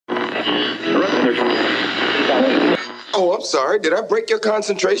Oh, I'm sorry. Did I break your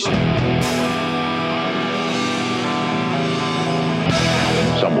concentration?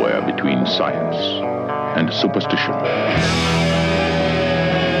 Somewhere between science and superstition.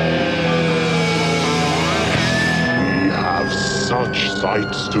 We have such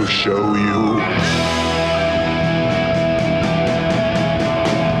sights to show you.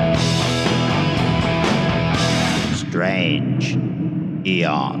 Strange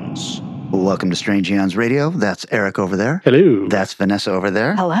Eons. Welcome to Strange Eons Radio. That's Eric over there. Hello. That's Vanessa over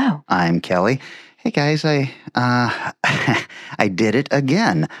there. Hello. I'm Kelly. Hey guys, I did it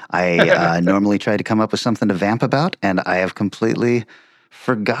again. I normally try to come up with something to vamp about, and I have completely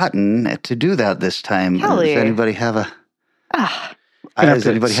forgotten to do that this time. Kelly. Does anybody have a? Does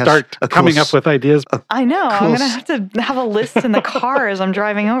anybody start coming up with ideas? I know. I'm going to have to have a list in the car as I'm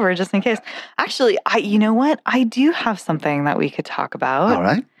driving over just in case. Actually, you know what? I do have something that we could talk about. All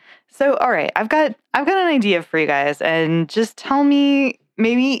right. So, all right, I've got an idea for you guys, and just tell me,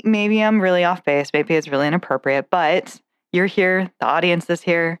 maybe I'm really off base, maybe it's really inappropriate, but you're here, the audience is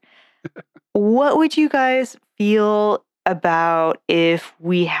here. What would you guys feel about if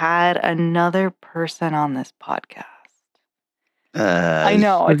we had another person on this podcast? I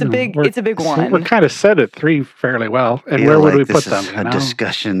know it's a big one. We're kind of set at 3 fairly well, and where would we put them? A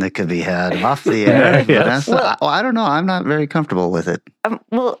discussion that could be had off the air. Yes. Well, I don't know. I'm not very comfortable with it.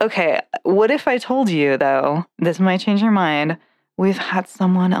 Well, okay. What if I told you though? This might change your mind. We've had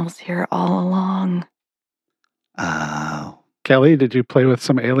someone else here all along. Kelly, did you play with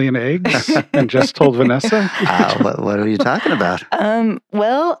some alien eggs and just told Vanessa? What are you talking about?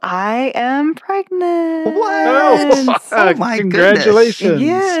 Well, I am pregnant. What? Oh my Congratulations. goodness.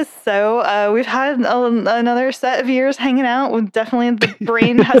 Yes. So we've had another set of years hanging out. Definitely the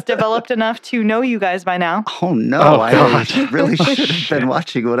brain has developed enough to know you guys by now. Oh, no. I really should have been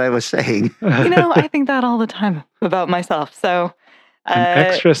watching what I was saying. I think that all the time about myself. So an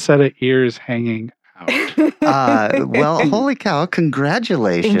extra set of ears hanging out. Well, holy cow.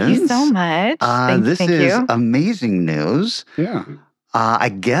 Congratulations. Thank you so much. This is amazing news. Yeah. I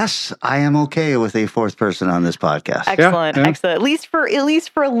guess I am okay with a 4th person on this podcast. Excellent, Yeah. excellent. At least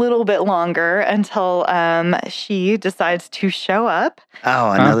for a little bit longer until she decides to show up.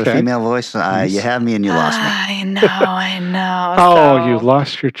 Oh, another female voice. You have me and you lost me. I know. Oh, you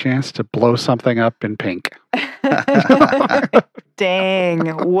lost your chance to blow something up in pink. Dang.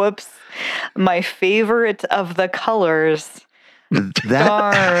 Whoops. My favorite of the colors.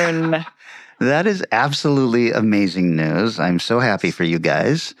 Darn. That is absolutely amazing news. I'm so happy for you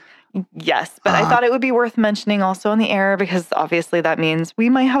guys. Yes, but I thought it would be worth mentioning also on the air because obviously that means we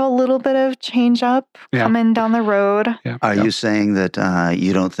might have a little bit of change up coming down the road. Yeah. Are you saying that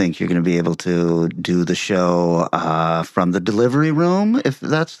you don't think you're going to be able to do the show from the delivery room, if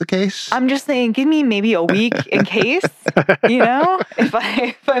that's the case? I'm just saying, give me maybe a week in case,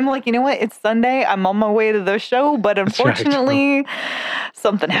 if I'm like, you know what, it's Sunday, I'm on my way to the show, but unfortunately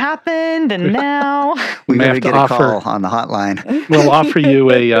something happened and now we may got to have get to a call on the hotline. We'll offer you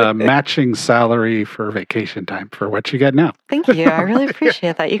a matching salary for vacation time for what you get now. Thank you. I really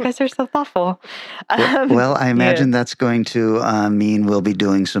appreciate that. You guys are so thoughtful. Well, I imagine that's going to mean we'll be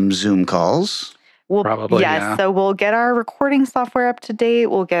doing some Zoom calls. Probably, yes. yeah. So we'll get our recording software up to date.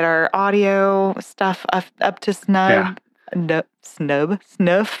 We'll get our audio stuff up to snuff. Snuffy.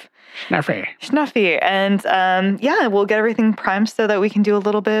 And we'll get everything primed so that we can do a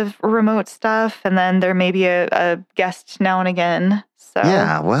little bit of remote stuff. And then there may be a guest now and again. So,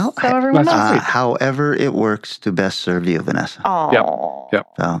 so everyone knows. However it works to best serve you, Vanessa. Oh, Yep.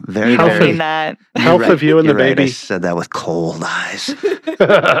 So very, you don't very mean that. Health of you and the right. baby. I said that with cold eyes.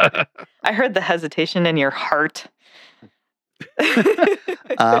 I heard the hesitation in your heart.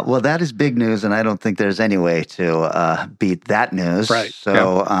 Well, that is big news, and I don't think there's any way to beat that news. Right.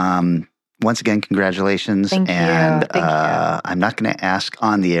 So, once again, congratulations. Thank you. I'm not going to ask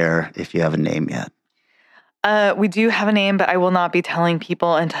on the air if you have a name yet. We do have a name, but I will not be telling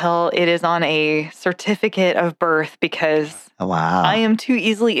people until it is on a certificate of birth because I am too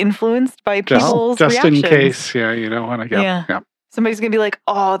easily influenced by people's reactions. In case, you don't want to get. Yeah. Somebody's going to be like,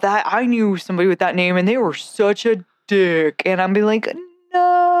 oh, I knew somebody with that name and they were such a dick. And I'm be like,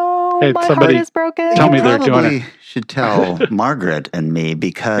 no, my heart is broken. Tell me they're doing it. Should tell Margaret and me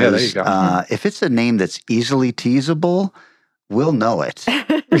because if it's a name that's easily teasable, we'll know it.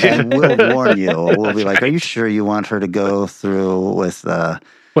 And we'll warn you. We'll be like, are you sure you want her to go through with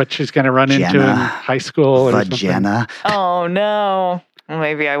what she's going to run into in high school or Jenna? Oh, no.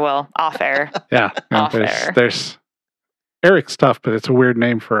 Maybe I will. Off air. Yeah. Off air. There's Eric's tough, but it's a weird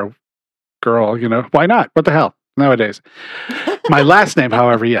name for a girl, Why not? What the hell? Nowadays. My last name,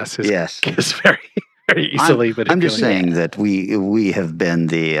 however, yes, is very, very easily. I'm just saying that we have been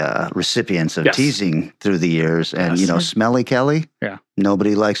the recipients of teasing through the years, and Smelly Kelly. Yeah,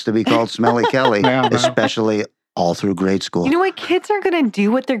 nobody likes to be called Smelly Kelly, especially all through grade school. You know what? Kids are going to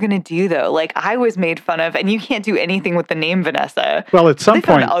do what they're going to do, though. Like, I was made fun of, and you can't do anything with the name Vanessa. Well, at some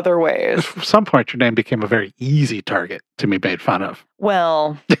point, other ways. At some point, your name became a very easy target to be made fun of.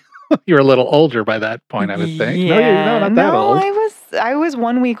 Well, you're a little older by that point, I would think. Yeah. No, not that old. I was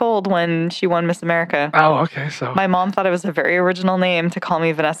 1 week old when she won Miss America. Oh, okay. So my mom thought it was a very original name to call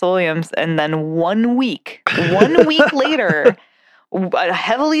me Vanessa Williams, and then 1 week later. A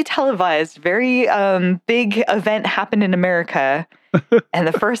heavily televised, very big event happened in America, and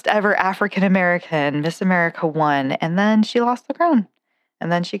the first ever African American Miss America won, and then she lost the crown, and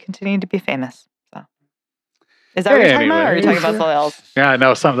then she continued to be famous. So, is that what you're talking about, or are you talking about something else? Yeah,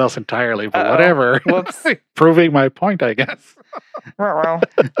 no, something else entirely, but whatever. Whoops. Proving my point, I guess.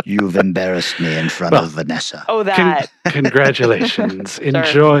 You've embarrassed me in front of Vanessa. Oh, that. Congratulations.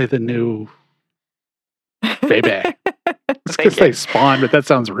 Enjoy the new baby. It's because they spawned, but that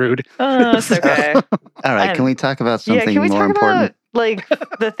sounds rude. Oh, it's okay. All right, can we talk about something more important? Like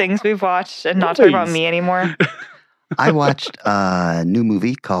the things we've watched and not talk about me anymore? I watched a new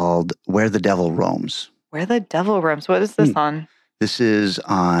movie called Where the Devil Roams. Where the Devil Roams? What is this on? This is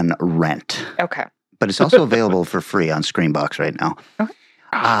on Rent. Okay. But it's also available for free on Screenbox right now. Okay.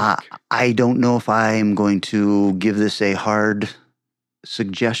 I don't know if I'm going to give this a hard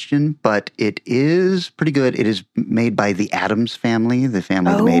suggestion, but it is pretty good. It is made by the Addams family, the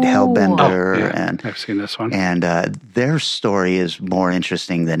family that made Hellbender. And I've seen this one. And their story is more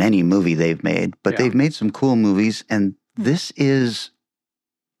interesting than any movie they've made, but they've made some cool movies, and this is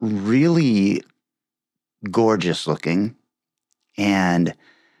really gorgeous looking and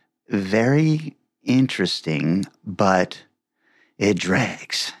very interesting, but it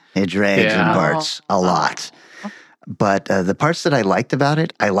drags. It drags in parts a lot. But the parts that I liked about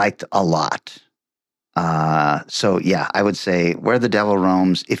it, I liked a lot. So, yeah, I would say Where the Devil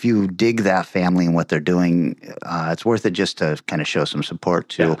Roams, if you dig that family and what they're doing, it's worth it just to kind of show some support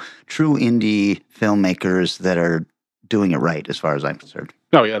to true indie filmmakers that are doing it right, as far as I'm concerned.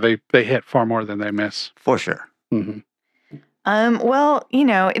 Oh, yeah, they hit far more than they miss. For sure. Mm-hmm. Well,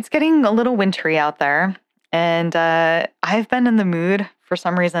 it's getting a little wintry out there, and I've been in the mood for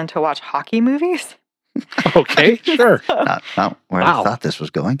some reason to watch hockey movies. Okay, sure. Not where I thought this was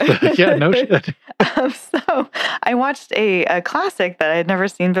going. Yeah, no shit. So I watched a classic that I had never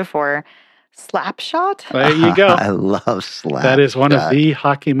seen before, Slapshot. There you go. I love Slapshot. That is one of the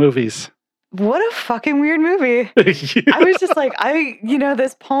hockey movies. What a fucking weird movie. I was just like,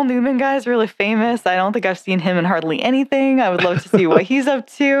 this Paul Newman guy is really famous. I don't think I've seen him in hardly anything. I would love to see what he's up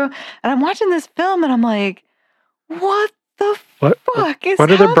to. And I'm watching this film and I'm like, what the fuck is happening?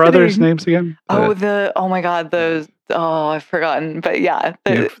 What are the brothers' names again? Oh my God, I've forgotten. But yeah.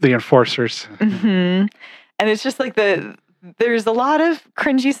 The Enforcers. Mm-hmm. And it's just like there's a lot of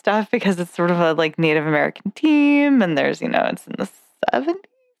cringy stuff because it's sort of a like Native American team, and there's, it's in the 70s,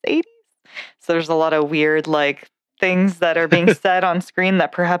 80s. So there's a lot of weird like things that are being said on screen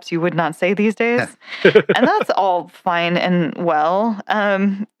that perhaps you would not say these days. And that's all fine and well.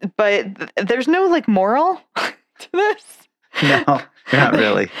 But there's no like moral to this. No, not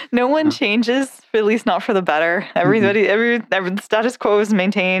really. No one changes, at least not for the better. Everybody, every status quo is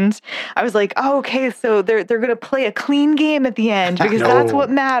maintained. I was like, oh, okay, so they're going to play a clean game at the end because that's what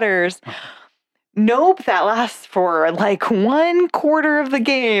matters. Nope, that lasts for like 1/4 of the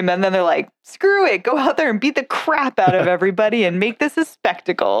game, and then they're like, screw it, go out there and beat the crap out of everybody and make this a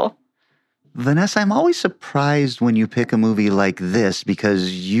spectacle. Vanessa, I'm always surprised when you pick a movie like this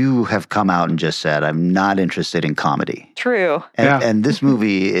because you have come out and just said, I'm not interested in comedy. True. And this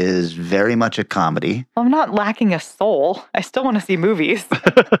movie is very much a comedy. Well, I'm not lacking a soul. I still want to see movies.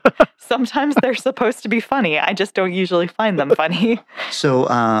 Sometimes they're supposed to be funny. I just don't usually find them funny.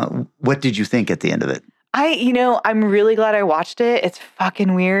 So what did you think at the end of it? I'm really glad I watched it. It's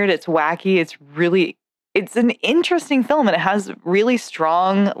fucking weird. It's wacky. It's an interesting film, and it has really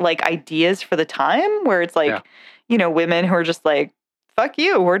strong like ideas for the time where it's like, women who are just like, fuck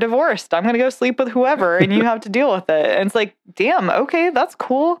you, we're divorced. I'm going to go sleep with whoever and you have to deal with it. And it's like, damn, okay, that's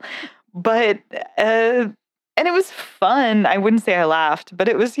cool. But, and it was fun. I wouldn't say I laughed, but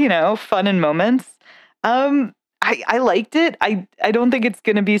it was, fun in moments. I liked it. I don't think it's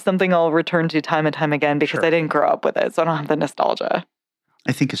going to be something I'll return to time and time again because I didn't grow up with it. So I don't have the nostalgia.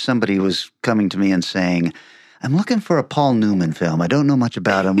 I think if somebody was coming to me and saying, I'm looking for a Paul Newman film. I don't know much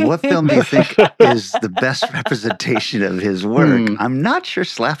about him. What film do you think is the best representation of his work? I'm not sure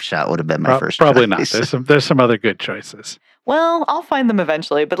Slapshot would have been my first Probably choice. not. There's some other good choices. Well, I'll find them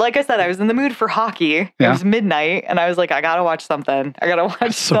eventually. But like I said, I was in the mood for hockey. It was midnight, and I was like, I gotta watch something. I gotta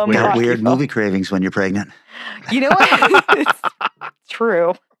watch some got weird film. movie cravings when you're pregnant. You know what? It's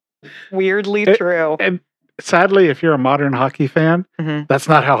true. Weirdly true. And sadly, if you're a modern hockey fan, that's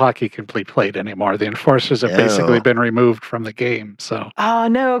not how hockey can be played anymore. The enforcers have basically been removed from the game. So. Oh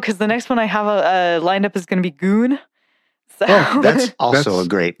no, because the next one I have lined up is going to be Goon. So. Oh, that's also a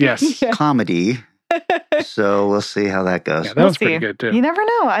great comedy. So we'll see how that goes. Yeah, that was pretty good too. You never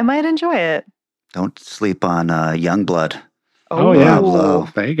know. I might enjoy it. Don't sleep on Youngblood. Oh yeah. Pablo.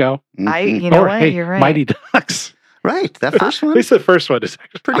 There you go. You know what? You're right. Mighty Ducks. Right. That first one. At least the first one is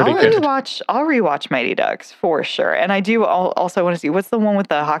pretty good. I'll rewatch Mighty Ducks for sure. And I do also want to see, what's the one with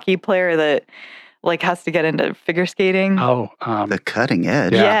the hockey player that like has to get into figure skating? Oh, The Cutting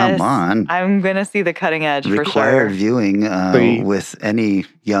Edge. Yes, come on. I'm going to see The Cutting Edge for sure. Required viewing with any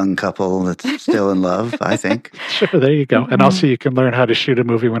young couple that's still in love, I think. Sure, there you go. And also you can learn how to shoot a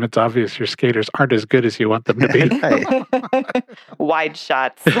movie when it's obvious your skaters aren't as good as you want them to be. Wide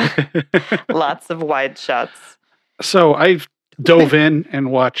shots. Lots of wide shots. So I've dove in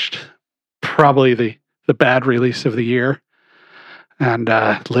and watched probably the bad release of the year and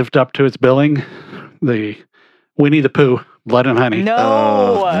lived up to its billing. The Winnie the Pooh, Blood and Honey. No.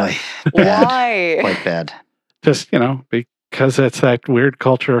 Oh, why? Quite bad. Just, because it's that weird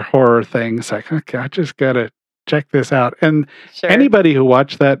culture horror thing. It's like, okay, I just got to check this out. And anybody who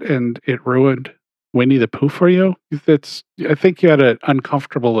watched that and it ruined Winnie the Pooh for you, I think you had an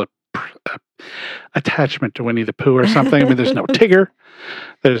uncomfortable attachment to Winnie the Pooh or something. I mean, there's no Tigger.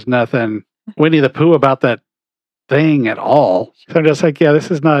 There's nothing Winnie the Pooh about that thing at all. So I'm just like,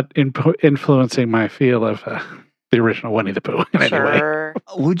 this is not influencing my feel of the original Winnie the Pooh in any way.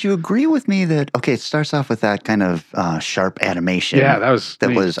 Would you agree with me that, it starts off with that kind of sharp animation. Yeah, that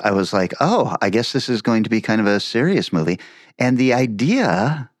was, I was like, oh, I guess this is going to be kind of a serious movie. And the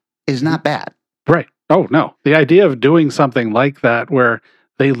idea is not bad. Right. Oh, no. The idea of doing something like that where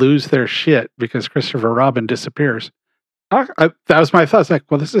they lose their shit because Christopher Robin disappears. That was my thoughts. Like,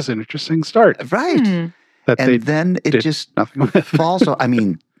 well, this is an interesting start. Right. And then it just falls. I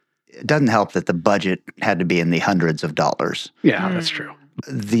mean, it doesn't help that the budget had to be in the hundreds of dollars. Yeah, that's true.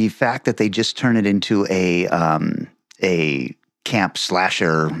 The fact that they just turn it into a camp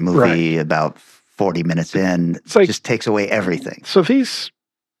slasher movie about 40 minutes in just takes away everything. So these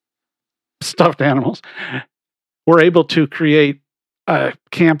stuffed animals were able to create a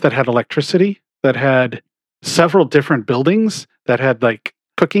camp that had electricity, that had several different buildings, that had like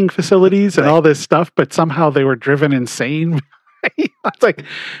cooking facilities and all this stuff, but somehow they were driven insane. It's like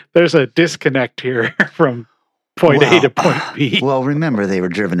there's a disconnect here from point A to point B. Well, remember they were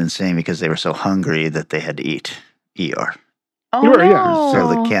driven insane because they were so hungry that they had to eat ER. Oh, no. So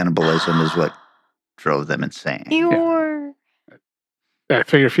the cannibalism is what drove them insane. I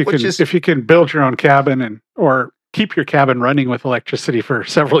figure if you can build your own cabin or keep your cabin running with electricity for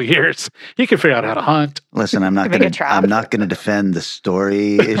several years, you can figure out how to hunt. Listen, I'm not going to defend the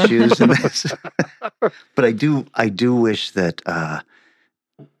story issues in this, but I do wish that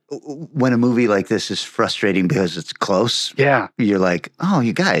when a movie like this is frustrating because it's close, you're like, oh,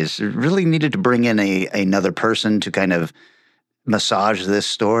 you guys really needed to bring in another person to kind of massage this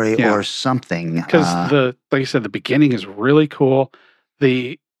story or something. Because like you said, the beginning is really cool.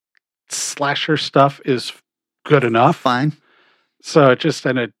 The slasher stuff is good enough. Fine. So just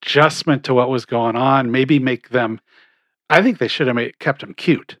an adjustment to what was going on. Maybe make them, I think they should have kept them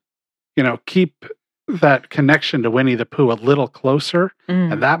cute. Keep that connection to Winnie the Pooh a little closer.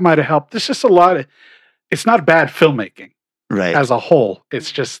 And that might have helped. There's just it's not bad filmmaking. Right. As a whole.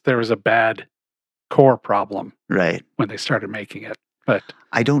 It's just there was a bad core problem. Right. When they started making it. But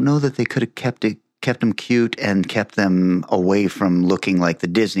I don't know that they could have kept them cute and kept them away from looking like the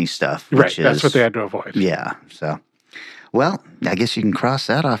Disney stuff. Right, that's what they had to avoid. Yeah, so. Well, I guess you can cross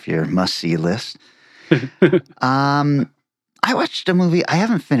that off your must-see list. I watched a movie. I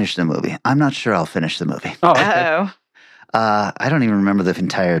haven't finished the movie. I'm not sure I'll finish the movie. Oh, okay. I don't even remember the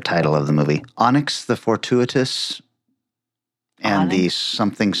entire title of the movie. Onyx the Fortuitous and the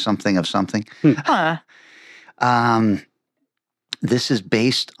something of something. Huh. This is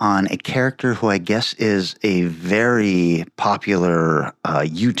based on a character who I guess is a very popular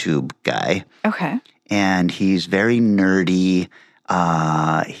YouTube guy. Okay. And he's very nerdy.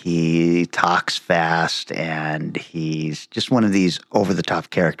 He talks fast, and he's just one of these over-the-top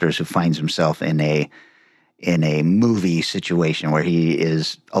characters who finds himself in a movie situation where he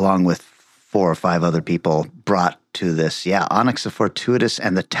is, along with 4 or 5 other people, brought to this. Yeah, Onyx the Fortuitous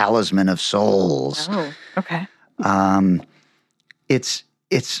and the Talisman of Souls. Oh, okay.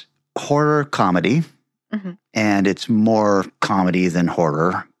 It's horror comedy. and it's more comedy than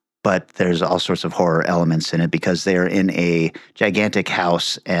horror. But there's all sorts of horror elements in it because they're in a gigantic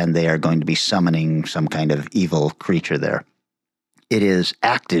house and they are going to be summoning some kind of evil creature there. It is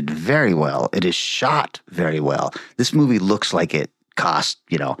acted very well. It is shot very well. This movie looks like it cost,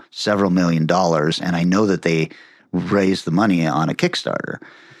 several $1 million, and I know that they raised the money on a Kickstarter.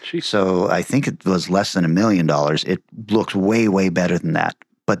 Jeez. So I think it was less than $1 million. It looked way, way better than that.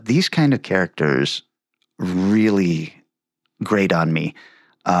 But these kind of characters really grate on me.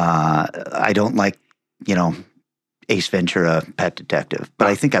 I don't like, Ace Ventura, Pet Detective, but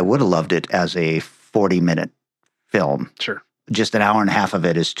I think I would have loved it as a 40-minute film. Sure. Just an hour and a half of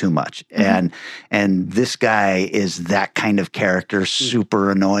it is too much. And this guy is that kind of character, super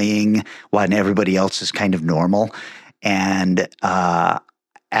annoying, when everybody else is kind of normal. And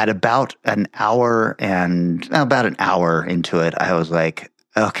at about an hour into it, I was like,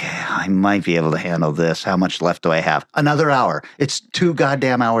 okay, I might be able to handle this. How much left do I have? Another hour. It's 2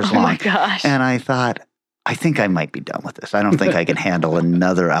 goddamn hours long. Oh my gosh. And I thought, I think I might be done with this. I don't think I can handle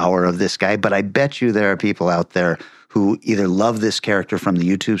another hour of this guy. But I bet you there are people out there who either love this character from the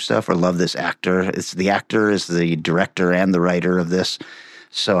YouTube stuff or love this actor. The actor is the director and the writer of this.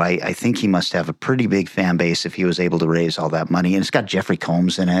 So I think he must have a pretty big fan base if he was able to raise all that money. And it's got Jeffrey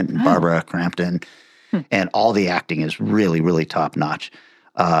Combs in it and Barbara Crampton. And all the acting is really, really top notch.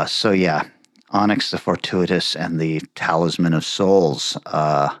 So yeah, Onyx the Fortuitous and the Talisman of Souls.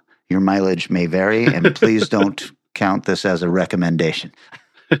 Your mileage may vary, and please don't count this as a recommendation.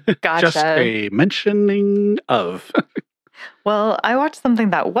 Gotcha. Just a mentioning of. Well, I watched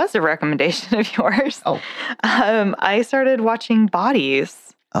something that was a recommendation of yours. Oh. I started watching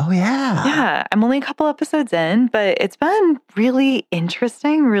Bodies. Oh, yeah. Yeah, I'm only a couple episodes in, but it's been really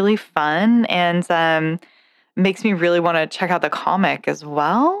interesting, really fun, and makes me really want to check out the comic as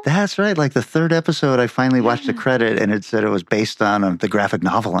well. That's right. Like the 3rd episode, I finally watched the credit, and it said it was based on the graphic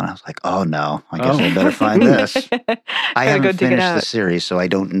novel, and I was like, oh, no, I guess I better find this. I haven't finished the series, so I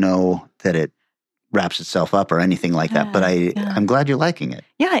don't know that it wraps itself up or anything like that, but I'm glad you're liking it.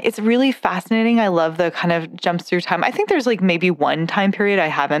 Yeah, it's really fascinating. I love the kind of jumps through time. I think there's like maybe one time period I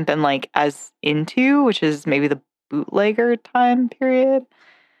haven't been like as into, which is maybe the bootlegger time period.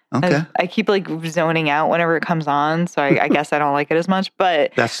 Okay. I keep like zoning out whenever it comes on, so I guess I don't like it as much.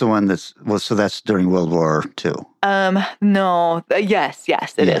 But that's the one so that's during World War II. No, yes,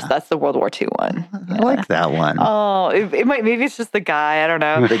 it is. That's the World War II one. I like that one. Oh, it might. Maybe it's just the guy. I don't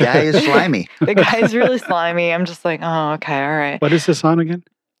know. The guy is slimy. The guy's really slimy. I'm just like, oh, okay, all right. What is this on again?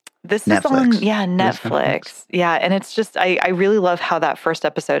 This Netflix. is on, Netflix. Yeah, and it's just, I really love how that first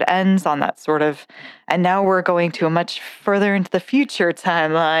episode ends on that sort of, and now we're going to a much further into the future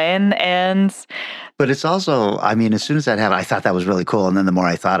timeline, But it's also, I mean, as soon as that happened, I thought that was really cool, and then the more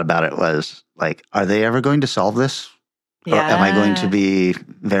I thought about it was, like, are they ever going to solve this? Yeah. Or am I going to be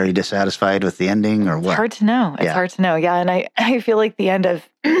very dissatisfied with the ending, or what? It's hard to know. It's hard to know, yeah, and I feel like the end of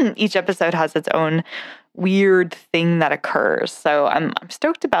each episode has its own weird thing that occurs. So I'm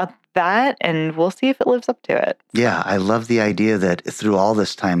stoked about that, and we'll see if it lives up to it. Yeah, I love the idea that through all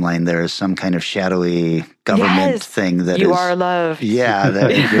this timeline, there is some kind of shadowy government thing that you are loved. Yeah,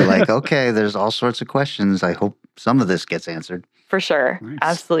 that you're like, okay, there's all sorts of questions. I hope some of this gets answered. For sure. Nice.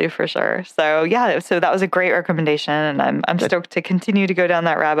 Absolutely, for sure. So yeah, so that was a great recommendation, and I'm stoked to continue to go down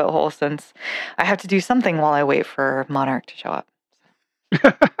that rabbit hole since I have to do something while I wait for Monarch to show up.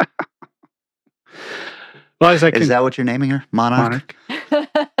 Well, is that what you're naming her? Monarch?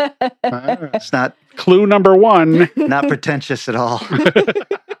 It's not clue number 1. Not pretentious at all.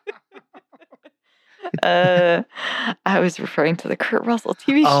 I was referring to the Kurt Russell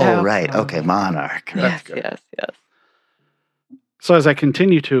TV show. Oh, right. Okay, Monarch. Yes. So as I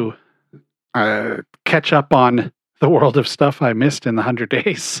continue to catch up on the world of stuff I missed in the 100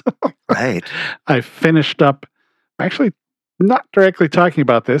 days, right, I finished up, actually not directly talking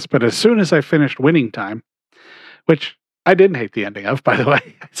about this, but as soon as I finished Winning Time, which I didn't hate the ending of, by the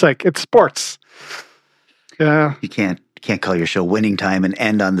way. It's like, it's sports. You can't call your show Winning Time and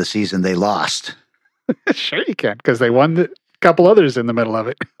end on the season they lost. Sure you can, because they won a couple others in the middle of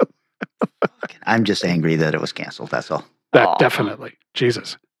it. I'm just angry that it was canceled, that's all. That definitely.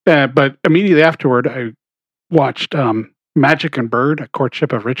 Jesus. But immediately afterward, I watched Magic and Bird, A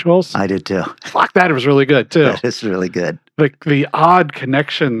Courtship of Rituals. I did too. Fuck, that was really good too. That is really good. The odd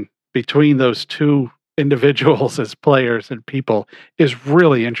connection between those two individuals as players and people is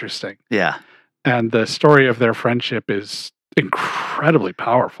really interesting. Yeah. And the story of their friendship is incredibly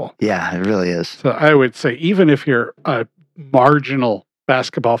powerful. Yeah, it really is. So I would say, even if you're a marginal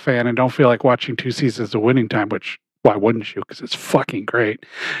basketball fan and don't feel like watching 2 seasons of Winning Time, which why wouldn't you? Because it's fucking great.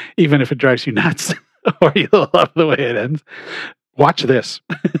 Even if it drives you nuts. or you'll love the way it ends. Watch this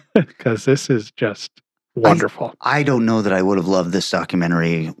because this is just wonderful. I don't know that I would have loved this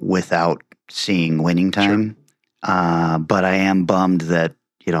documentary without seeing Winning Time, but I am bummed that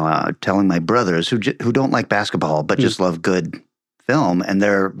telling my brothers who don't like basketball but just love good film, and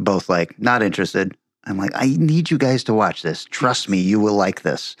they're both like not interested. I'm like, I need you guys to watch this. Trust me, you will like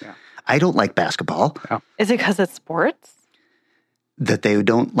this. Yeah. I don't like basketball. Yeah. Is it because it's sports? That they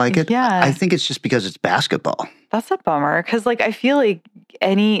don't like it? Yeah. I think it's just because it's basketball. That's a bummer because, I feel like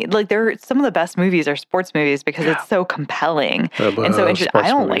some of the best movies are sports movies because it's so compelling and so interesting. I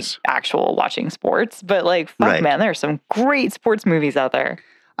don't like actual watching sports, but man, there are some great sports movies out there.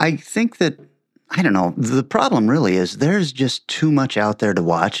 I think that, I don't know, the problem really is there's just too much out there to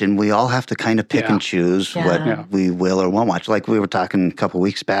watch, and we all have to kind of pick and choose what we will or won't watch. Like we were talking a couple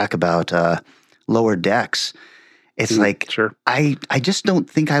weeks back about Lower Decks. It's I just don't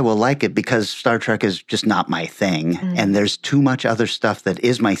think I will like it because Star Trek is just not my thing. And there's too much other stuff that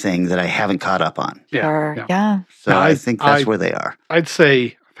is my thing that I haven't caught up on. Yeah. So I think that's where they are. I'd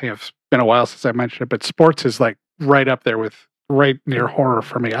say, I think it's been a while since I mentioned it, but sports is right up there with right near horror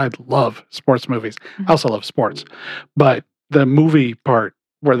for me. I love sports movies. I also love sports. But the movie part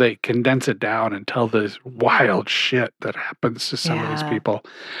where they condense it down and tell this wild shit that happens to some of these people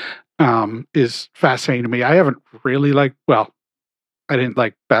is fascinating to me. I haven't really I didn't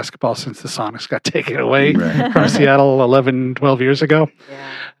like basketball since the Sonics got taken away from Seattle 11, 12 years ago.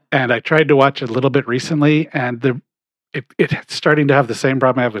 Yeah. And I tried to watch it a little bit recently, and it's starting to have the same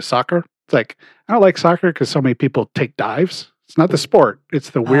problem I have with soccer. It's I don't like soccer because so many people take dives. It's not the sport. It's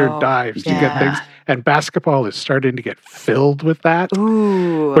the weird dives to get things. And basketball is starting to get filled with that.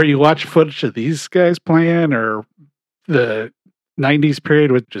 Ooh. Where you watch footage of these guys playing or the 90s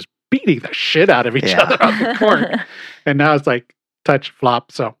period with just beating the shit out of each other on the court. And now it's touch,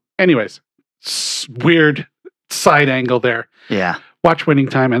 flop. So anyways, weird side angle there. Yeah. Watch Winning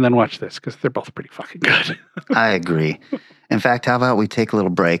Time and then watch this because they're both pretty fucking good. I agree. In fact, how about we take a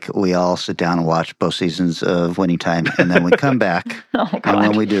little break? We all sit down and watch both seasons of Winning Time, and then we come back. And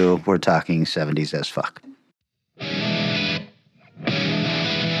when we do, we're talking 70s as fuck.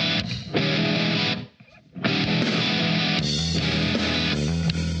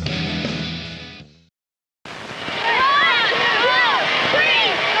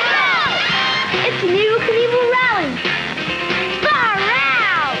 It's the new Knievel Rally. Far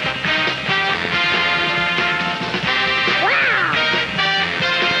out! Wow!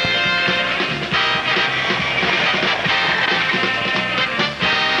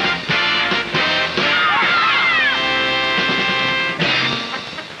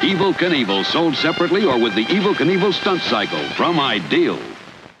 Evel Knievel, sold separately or with the Evel Knievel Stunt Cycle from Ideal.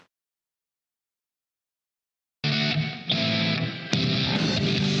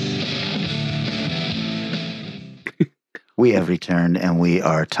 We have returned, and we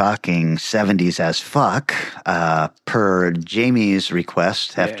are talking 70s as fuck, per Jamie's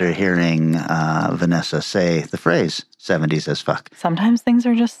request after hearing Vanessa say the phrase 70s as fuck. Sometimes things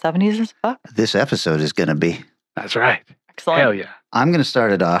are just 70s as fuck. This episode is going to be. That's right. Excellent. Hell yeah. I'm going to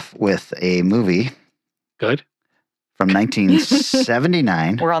start it off with a movie. Good. From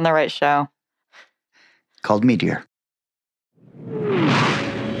 1979. We're on the right show. Called Meteor.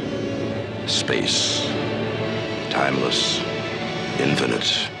 Space. Timeless,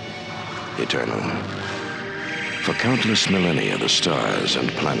 infinite, eternal. For countless millennia, the stars and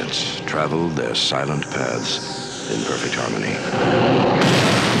planets traveled their silent paths in perfect harmony.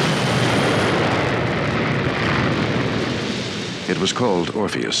 It was called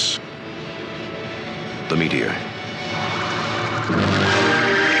Orpheus, the meteor.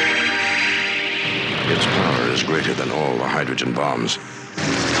 Its power is greater than all the hydrogen bombs.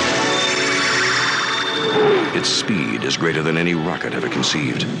 Its speed is greater than any rocket ever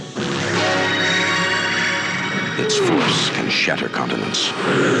conceived. Its force can shatter continents.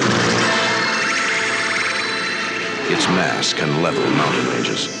 Its mass can level mountain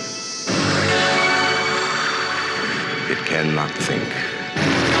ranges. It cannot think.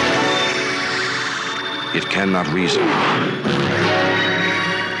 It cannot reason.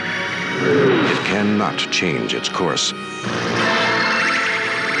 It cannot change its course.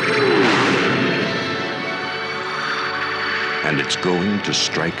 And it's going to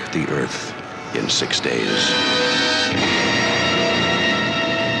strike the Earth in 6 days.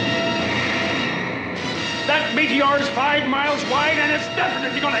 That meteor is 5 miles wide, and it's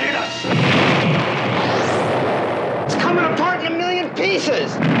definitely going to hit us. It's coming apart in a million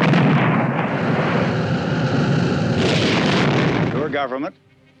pieces. Your government,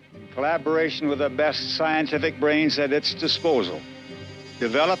 in collaboration with the best scientific brains at its disposal,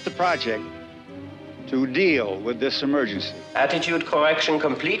 developed the project to deal with this emergency. Attitude correction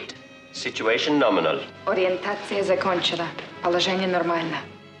complete. Situation nominal. Orientacja zakończona. Положение нормально.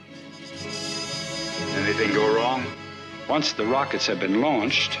 Anything go wrong? Once the rockets have been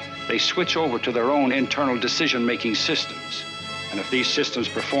launched, they switch over to their own internal decision-making systems. And if these systems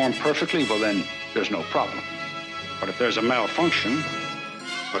perform perfectly, well then, there's no problem. But if there's a malfunction...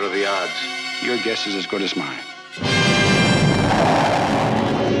 What are the odds? Your guess is as good as mine.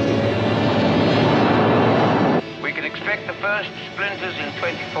 We can expect the first splinters in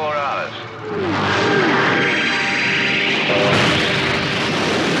 24 hours.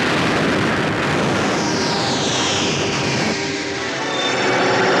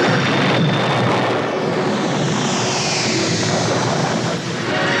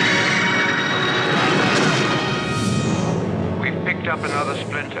 Up another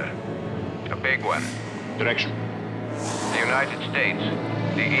splinter. A big one. Direction? The United States.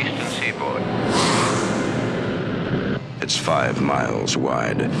 The eastern seaboard. It's 5 miles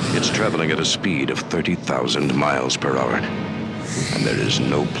wide. It's traveling at a speed of 30,000 miles per hour. And there is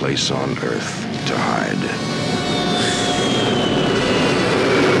no place on Earth to hide.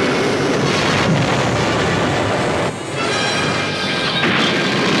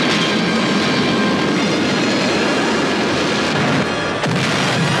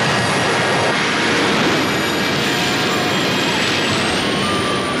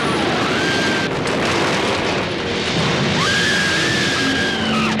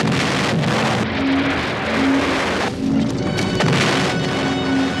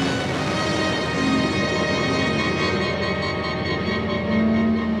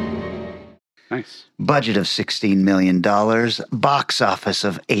 Budget of $16 million. Box office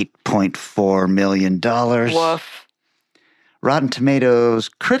of $8.4 million. Woof. Rotten Tomatoes,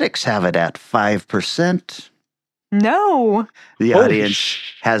 critics have it at 5%. No. The audience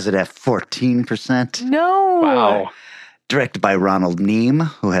has it at 14%. No. Wow. Directed by Ronald Neame,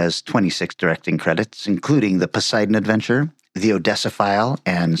 who has 26 directing credits, including The Poseidon Adventure, The Odessa File,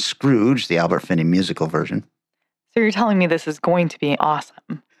 and Scrooge, the Albert Finney musical version. So you're telling me this is going to be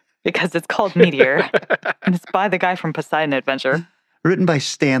awesome because it's called Meteor, and it's by the guy from Poseidon Adventure. Written by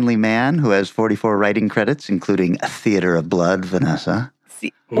Stanley Mann, who has 44 writing credits, including A Theater of Blood, Vanessa.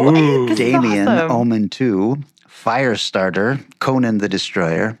 Damien, awesome. Omen 2, Firestarter, Conan the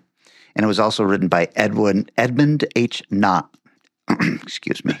Destroyer, and it was also written by Edmund H. Knott.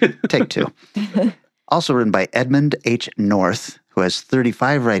 Excuse me. Take 2. Also written by Edmund H. North, who has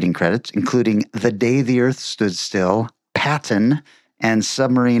 35 writing credits, including The Day the Earth Stood Still, Patton, and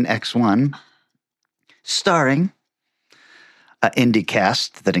Submarine X1. Starring an indie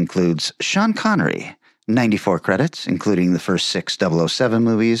cast that includes Sean Connery, 94 credits, including the first 6 007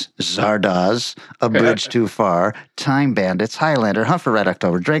 movies, Zardoz, A Bridge Too Far, Time Bandits, Highlander, Hunt for Red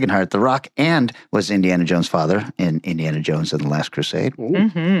October, Dragonheart, The Rock, and was Indiana Jones' father in Indiana Jones and the Last Crusade.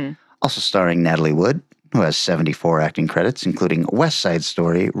 Mm-hmm. Also starring Natalie Wood, who has 74 acting credits, including West Side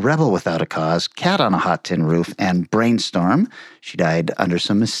Story, Rebel Without a Cause, Cat on a Hot Tin Roof, and Brainstorm. She died under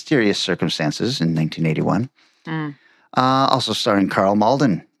some mysterious circumstances in 1981. Also starring Carl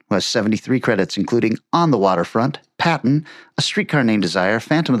Malden, who has 73 credits, including On the Waterfront, Patton, A Streetcar Named Desire,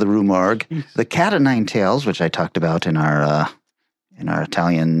 Phantom of the Rue Morgue, The Cat o' Nine Tails, which I talked about in our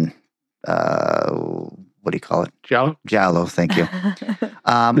Italian, what do you call it? Giallo, thank you.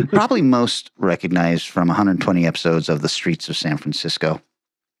 Probably most recognized from 120 episodes of The Streets of San Francisco.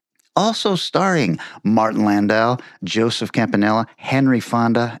 Also starring Martin Landau, Joseph Campanella, Henry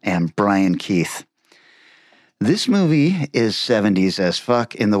Fonda, and Brian Keith. This movie is 70s as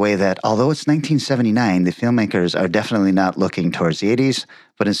fuck in the way that, although it's 1979, the filmmakers are definitely not looking towards the 80s,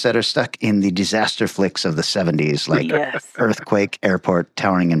 but instead are stuck in the disaster flicks of the 70s, like Earthquake, Airport,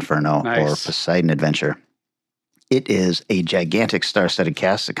 Towering Inferno, or Poseidon Adventure. It is a gigantic star-studded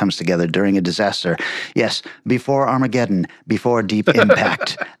cast that comes together during a disaster. Yes, before Armageddon, before Deep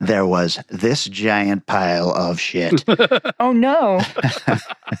Impact, there was this giant pile of shit. Oh, no.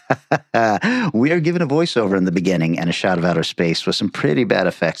 We are given a voiceover in the beginning and a shot of outer space with some pretty bad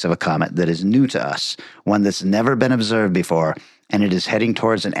effects of a comet that is new to us, one that's never been observed before, and it is heading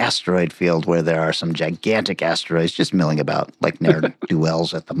towards an asteroid field where there are some gigantic asteroids just milling about like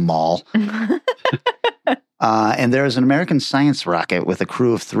ne'er-do-wells at the mall. And there is an American science rocket with a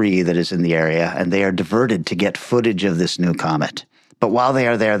crew of 3 that is in the area, and they are diverted to get footage of this new comet. But while they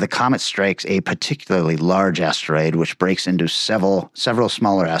are there, the comet strikes a particularly large asteroid, which breaks into several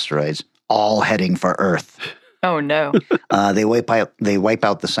smaller asteroids, all heading for Earth. Oh, no. They wipe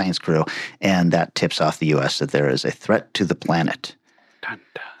out the science crew, and that tips off the U.S. that there is a threat to the planet. Dun,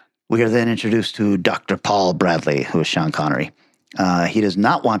 dun. We are then introduced to Dr. Paul Bradley, who is Sean Connery. He does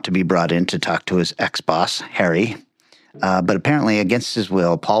not want to be brought in to talk to his ex-boss, Harry. But apparently, against his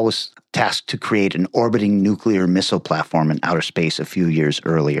will, Paul was tasked to create an orbiting nuclear missile platform in outer space a few years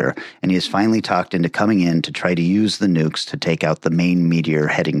earlier, and he is finally talked into coming in to try to use the nukes to take out the main meteor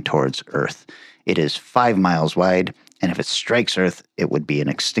heading towards Earth. It is 5 miles wide, and if it strikes Earth, it would be an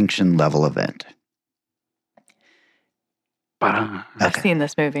extinction-level event. I've seen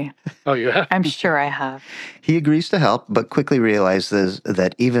this movie. Oh, you have? I'm sure I have. He agrees to help, but quickly realizes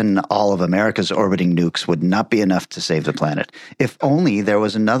that even all of America's orbiting nukes would not be enough to save the planet. If only there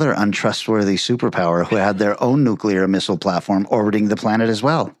was another untrustworthy superpower who had their own nuclear missile platform orbiting the planet as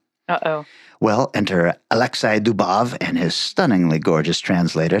well. Uh-oh. Well, enter Alexei Dubov and his stunningly gorgeous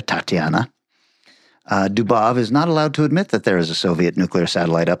translator, Tatiana. Dubov is not allowed to admit that there is a Soviet nuclear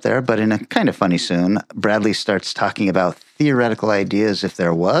satellite up there, but in a kind of funny scene, Bradley starts talking about theoretical ideas if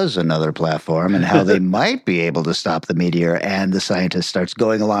there was another platform and how they might be able to stop the meteor, and the scientist starts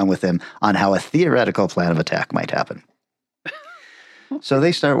going along with him on how a theoretical plan of attack might happen. So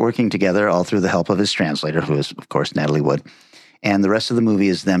they start working together all through the help of his translator, who is, of course, Natalie Wood. And the rest of the movie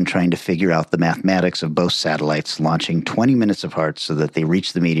is them trying to figure out the mathematics of both satellites launching 20 minutes apart so that they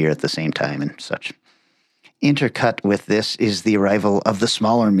reach the meteor at the same time and such. Intercut with this is the arrival of the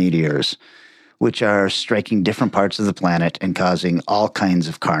smaller meteors, which are striking different parts of the planet and causing all kinds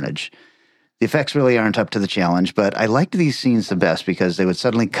of carnage. The effects really aren't up to the challenge, but I liked these scenes the best because they would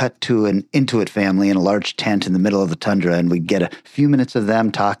suddenly cut to an Intuit family in a large tent in the middle of the tundra, and we'd get a few minutes of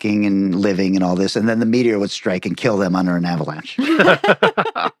them talking and living and all this, and then the meteor would strike and kill them under an avalanche.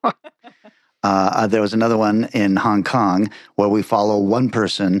 There was another one in Hong Kong where we follow one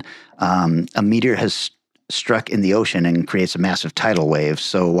person. A meteor has struck in the ocean and creates a massive tidal wave.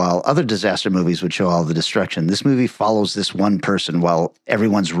 So while other disaster movies would show all the destruction, this movie follows this one person while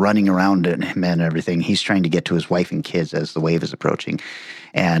everyone's running around him and everything. He's trying to get to his wife and kids as the wave is approaching.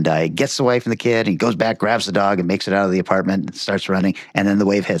 And he gets the wife and the kid, and he goes back, grabs the dog, and makes it out of the apartment and starts running. And then the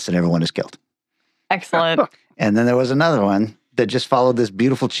wave hits and everyone is killed. Excellent. And then there was another one that just followed this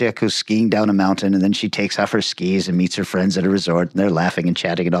beautiful chick who's skiing down a mountain, and then she takes off her skis and meets her friends at a resort, and they're laughing and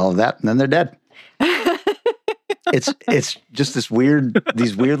chatting and all of that, and then they're dead. It's just these weird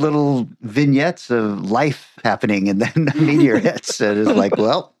little vignettes of life happening, and then a meteor hits, and it's like,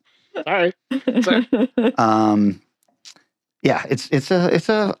 well, all right. Yeah, it's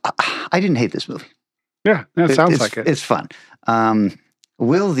a. I didn't hate this movie. Yeah, that sounds like it. It's fun.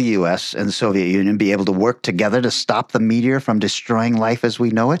 Will the U.S. and the Soviet Union be able to work together to stop the meteor from destroying life as we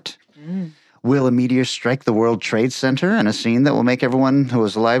know it? Will a meteor strike the World Trade Center in a scene that will make everyone who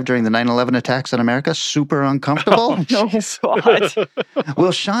was alive during the 9/11 attacks on America super uncomfortable? God.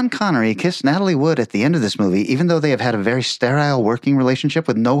 Will Sean Connery kiss Natalie Wood at the end of this movie, even though they have had a very sterile working relationship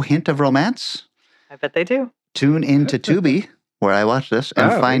with no hint of romance? I bet they do. Tune into Tubi, where I watch this,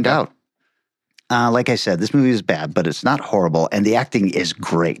 and find out. Like I said, this movie is bad, but it's not horrible, and the acting is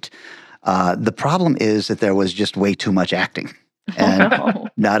great. The problem is that there was just way too much acting and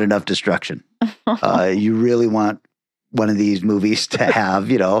not enough destruction. You really want one of these movies to have,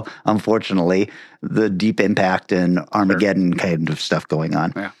 unfortunately, the deep impact and Armageddon kind of stuff going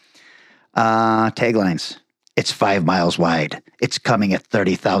on. Yeah. Taglines. It's 5 miles wide. It's coming at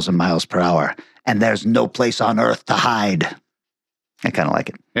 30,000 miles per hour. And there's no place on Earth to hide. I kind of like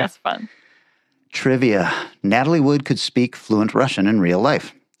it. Yeah. That's fun. Trivia. Natalie Wood could speak fluent Russian in real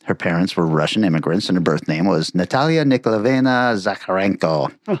life. Her parents were Russian immigrants, and her birth name was Natalia Nikolaevna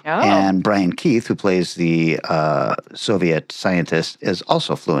Zakharenko. Oh. And Brian Keith, who plays the Soviet scientist, is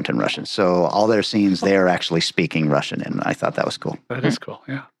also fluent in Russian. So all their scenes, they are actually speaking Russian, and I thought that was cool. That is cool,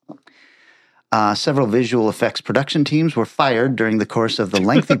 yeah. Several visual effects production teams were fired during the course of the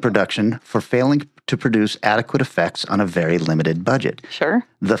lengthy production for failing to produce adequate effects on a very limited budget. Sure.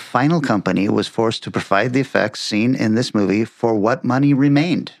 The final company was forced to provide the effects seen in this movie for what money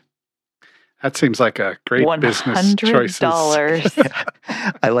remained. That seems like a great business choice. $100.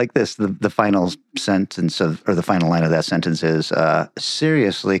 I like this. The final sentence or the final line of that sentence is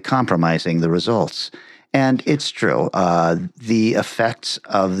seriously compromising the results. And it's true. The effects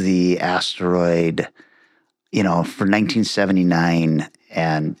of the asteroid, for 1979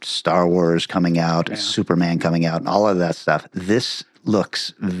 and Star Wars coming out, and Superman coming out, and all of that stuff, this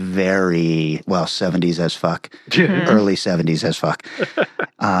looks very, 70s as fuck, early 70s as fuck.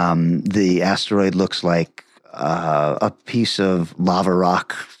 The asteroid looks like a piece of lava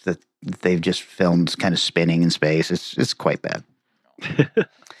rock that they've just filmed kind of spinning in space. It's quite bad.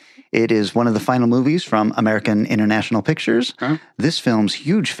 It is one of the final movies from American International Pictures. Huh? This film's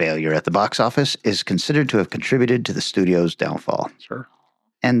huge failure at the box office is considered to have contributed to the studio's downfall. Sure.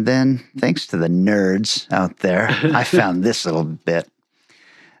 And then, thanks to the nerds out there, I found this little bit.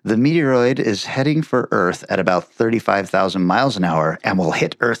 The meteoroid is heading for Earth at about 35,000 miles an hour and will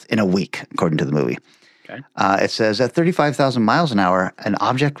hit Earth in a week, according to the movie. Okay. It says at 35,000 miles an hour, an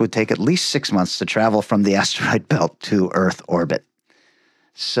object would take at least 6 months to travel from the asteroid belt to Earth orbit.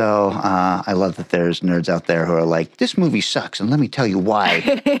 So I love that there's nerds out there who are like, this movie sucks, and let me tell you why.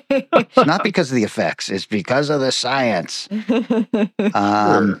 It's not because of the effects. It's because of the science.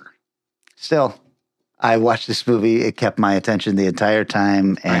 Still, I watched this movie. It kept my attention the entire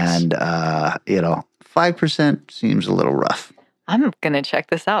time, and, 5% seems a little rough. I'm going to check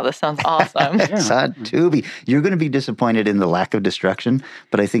this out. This sounds awesome. It's on Tubi. You're going to be disappointed in the lack of destruction,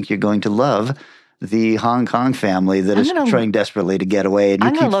 but I think you're going to love the Hong Kong family that is trying desperately to get away, and you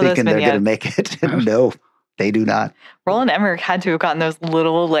keep thinking they're going to make it. No, they do not. Roland Emmerich had to have gotten those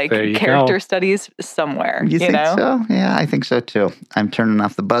little character studies somewhere. You think so? Yeah, I think so too. I'm turning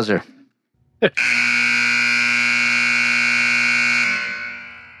off the buzzer.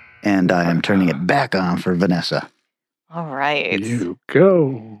 And I am turning it back on for Vanessa. All right. You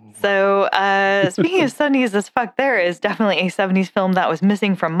go. So, speaking of 70s as fuck, there is definitely a 70s film that was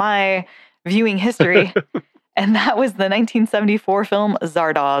missing from my viewing history, and that was the 1974 film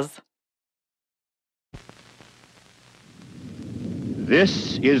Zardoz.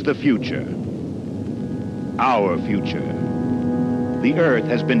 This is the future. Our future. The Earth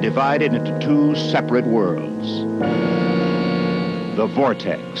has been divided into two separate worlds. The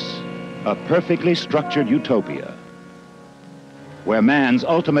Vortex, a perfectly structured utopia, where man's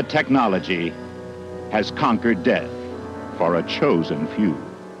ultimate technology has conquered death for a chosen few.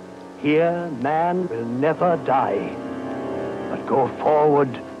 Here, man will never die, but go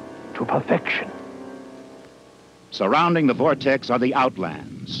forward to perfection. Surrounding the Vortex are the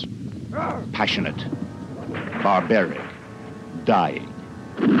Outlands. Passionate, barbaric, dying.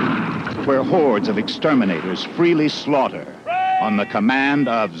 Where hordes of exterminators freely slaughter on the command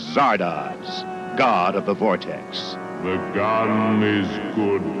of Zardoz, god of the Vortex. The gun is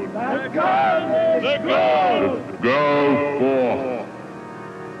good. The gun is good! Go forth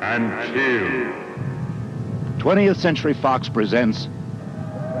and kill. 20th Century Fox presents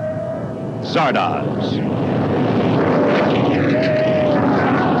Zardoz.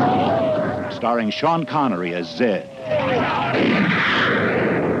 Starring Sean Connery as Zed.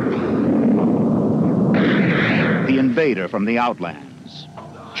 The invader from the Outlands,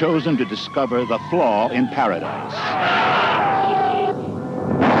 chosen to discover the flaw in paradise.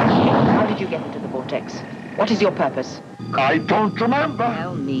 How did you get into the Vortex? What is your purpose? I don't remember.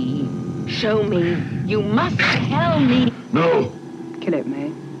 Tell me. Show me. You must tell me. No. Kill it,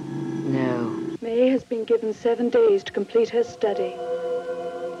 May. No. May has been given 7 days to complete her study.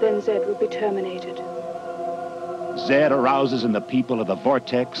 Then Zed will be terminated. Zed arouses in the people of the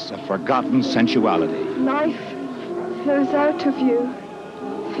Vortex a forgotten sensuality. Life flows out of you,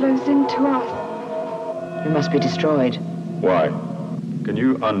 flows into us. You must be destroyed. Why? Can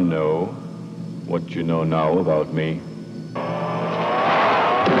you unknow what you know now about me?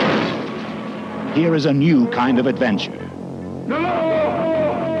 Here is a new kind of adventure. No!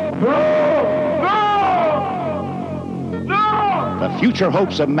 No! No! No! The future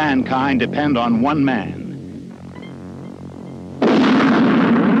hopes of mankind depend on one man.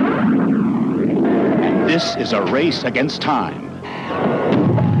 And this is a race against time.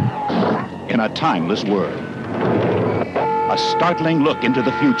 In a timeless world. A startling look into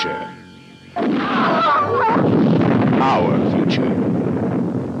the future. Our future.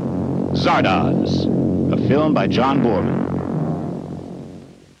 Zardoz, a film by John Boorman.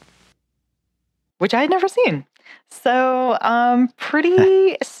 Which I had never seen. So I'm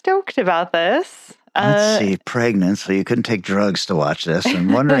pretty stoked about this. Let's see, pregnant, so you couldn't take drugs to watch this.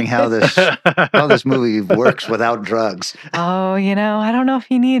 I'm wondering how this movie works without drugs. Oh, I don't know if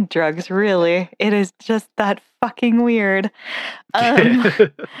you need drugs, really. It is just that fucking weird.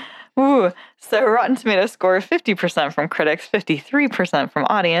 So Rotten Tomatoes score of 50% from critics, 53% from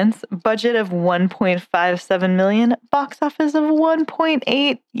audience, budget of $1.57 million, box office of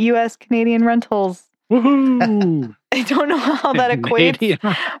 1.8 U.S. Canadian rentals. Woohoo! I don't know how that equates,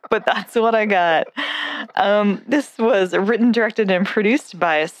 but that's what I got. This was written, directed, and produced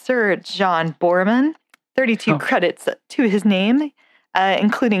by Sir John Boorman. 32 credits to his name,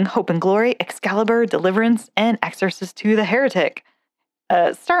 including Hope and Glory, Excalibur, Deliverance, and Exorcist II the Heretic.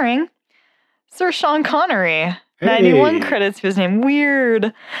 Starring Sir Sean Connery. 91 credits to his name.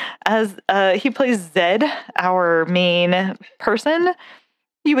 Weird. As he plays Zed, our main person.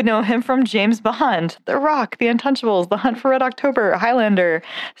 You would know him from James Bond, The Rock, The Untouchables, The Hunt for Red October, Highlander,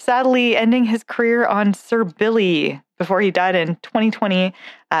 sadly ending his career on Sir Billy before he died in 2020.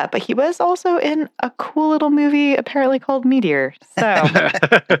 But he was also in a cool little movie apparently called Meteor. So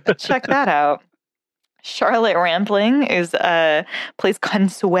check that out. Charlotte Rampling plays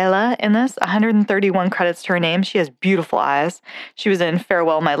Consuela in this. 131 credits to her name. She has beautiful eyes. She was in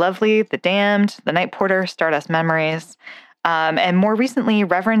Farewell, My Lovely, The Damned, The Night Porter, Stardust Memories, and more recently,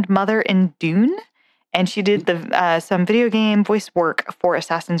 Reverend Mother in Dune. And she did some video game voice work for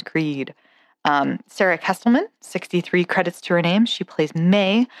Assassin's Creed. Sarah Kestelman, 63 credits to her name. She plays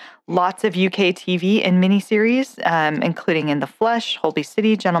May. Lots of UK TV and miniseries, including In the Flesh, Holy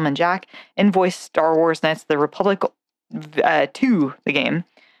City, Gentleman Jack, and voiced Star Wars Knights of the Republic 2, the game.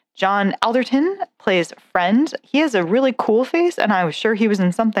 John Alderton plays Friend. He has a really cool face, and I was sure he was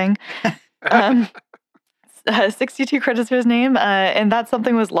in something. 62 credits to his name, and that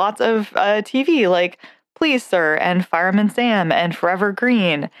something was lots of TV, like Please Sir, and Fireman Sam, and Forever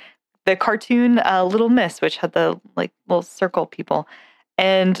Green. The cartoon Little Miss, which had the little circle people,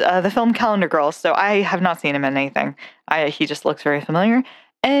 and the film Calendar Girls. So I have not seen him in anything. He just looks very familiar.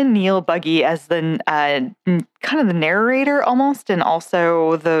 And Neil Buggy as the kind of the narrator almost, and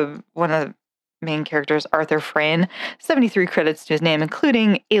also one of the main characters, Arthur Frayne. 73 credits to his name,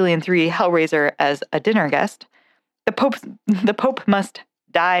 including Alien 3 Hellraiser as a dinner guest. The Pope Must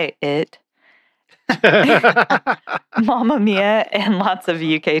Die It. Mamma Mia, and lots of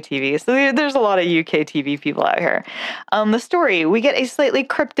UK TV. So there's a lot of UK TV people out here. The story, we get a slightly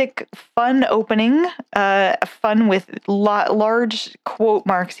cryptic, fun opening, fun with large quote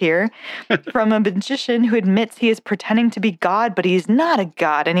marks here, from a magician who admits he is pretending to be God, but he's not a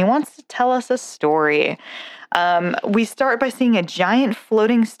god, and he wants to tell us a story. We start by seeing a giant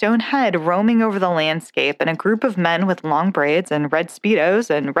floating stone head roaming over the landscape, and a group of men with long braids and red Speedos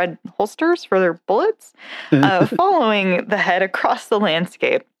and red holsters for their bullets, following the head across the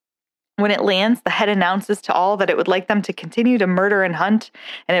landscape. When it lands, the head announces to all that it would like them to continue to murder and hunt,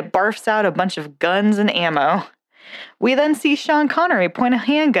 and it barfs out a bunch of guns and ammo. We then see Sean Connery point a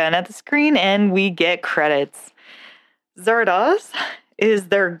handgun at the screen, and we get credits. Zardoz is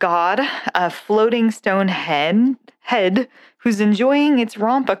their god, a floating stone head who's enjoying its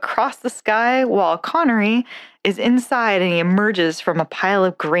romp across the sky, while Connery is inside and he emerges from a pile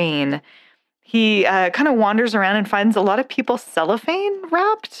of grain. He kind of wanders around and finds a lot of people cellophane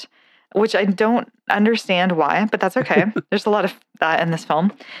wrapped, which I don't understand why, but that's okay. There's a lot of that in this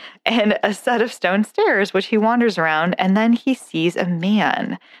film. And a set of stone stairs, which he wanders around, and then he sees a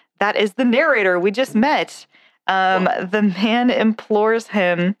man. That is the narrator we just met. The man implores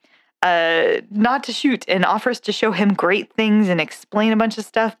him not to shoot and offers to show him great things and explain a bunch of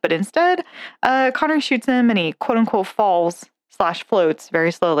stuff, but instead, Connery shoots him and he quote-unquote falls/floats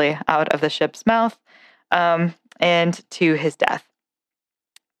very slowly out of the ship's mouth and to his death.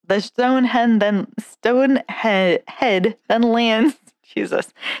 The stone head then lands,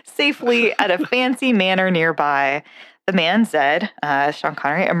 safely at a fancy manor nearby. The man, Zed, Sean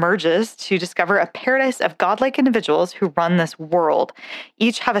Connery, emerges to discover a paradise of godlike individuals who run this world.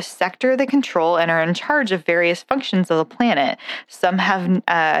 Each have a sector they control and are in charge of various functions of the planet. Some have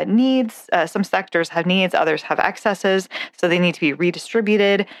needs, some sectors have needs, others have excesses, so they need to be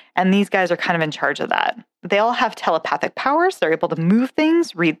redistributed, and these guys are kind of in charge of that. They all have telepathic powers. They're able to move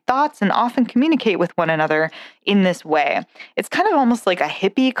things, read thoughts, and often communicate with one another in this way. It's kind of almost like a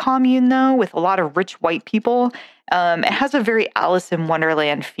hippie commune, though, with a lot of rich white people. It has a very Alice in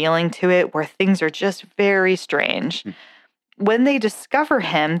Wonderland feeling to it, where things are just very strange. When they discover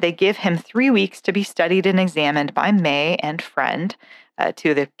him, they give him 3 weeks to be studied and examined by May and Friend,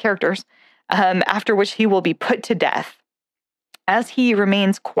 two of the characters, after which he will be put to death. As he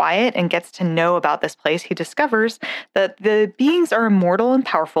remains quiet and gets to know about this place, he discovers that the beings are immortal and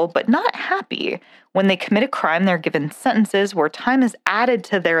powerful, but not happy. When they commit a crime, they're given sentences where time is added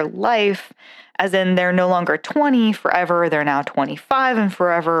to their life, as in they're no longer 20 forever, they're now 25 and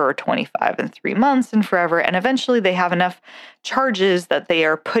forever, or 25 and 3 months and forever, and eventually they have enough charges that they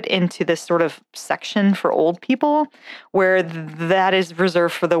are put into this sort of section for old people, where that is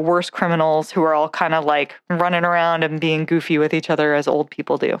reserved for the worst criminals who are all kind of like running around and being goofy with each other as old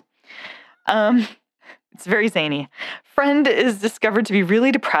people do. It's very zany. Friend is discovered to be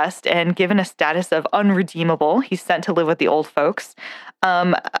really depressed and given a status of unredeemable. He's sent to live with the old folks.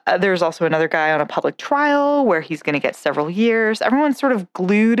 There's also another guy on a public trial where he's going to get several years. Everyone's sort of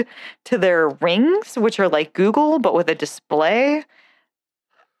glued to their rings, which are like Google, but with a display.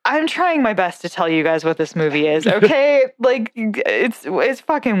 I'm trying my best to tell you guys what this movie is, okay? It's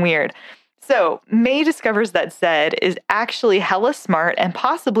fucking weird. So, May discovers that Zed is actually hella smart and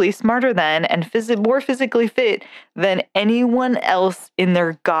possibly smarter than and more physically fit than anyone else in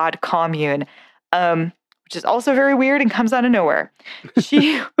their god commune, which which is also very weird and comes out of nowhere.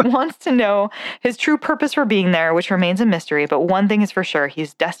 She wants to know his true purpose for being there, which remains a mystery, but one thing is for sure,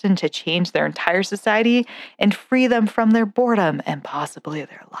 he's destined to change their entire society and free them from their boredom and possibly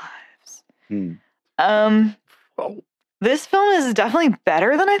their lives. This film is definitely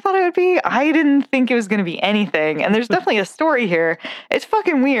better than I thought it would be. I didn't think it was going to be anything, and there's definitely a story here. It's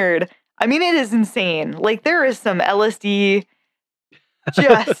fucking weird. I mean, it is insane. Like, there is some LSD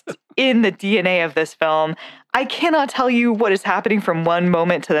just in the DNA of this film. I cannot tell you what is happening from one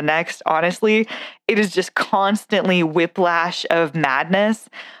moment to the next, honestly. It is just constantly whiplash of madness,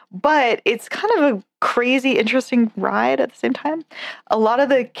 but it's kind of a crazy, interesting ride at the same time. A lot of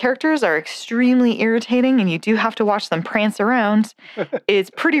the characters are extremely irritating, and you do have to watch them prance around.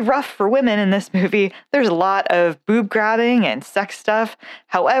 It's pretty rough for women in this movie. There's a lot of boob grabbing and sex stuff.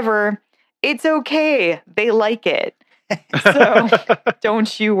 However, it's okay. They like it. So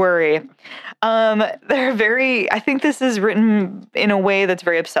don't you worry. I think this is written in a way that's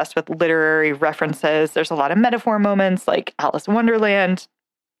very obsessed with literary references. There's a lot of metaphor moments like Alice in Wonderland,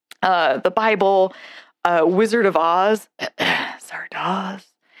 the Bible, Wizard of Oz, Zardoz.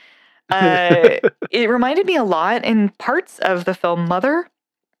 It reminded me a lot in parts of the film Mother,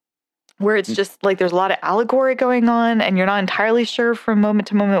 where it's just like there's a lot of allegory going on and you're not entirely sure from moment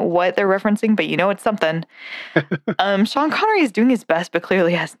to moment what they're referencing, but you know it's something. Sean Connery is doing his best, but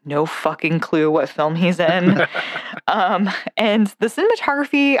clearly has no fucking clue what film he's in. And the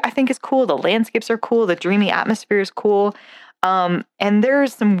cinematography, I think, is cool. The landscapes are cool. The dreamy atmosphere is cool. And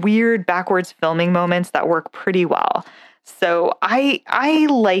there's some weird backwards filming moments that work pretty well. So I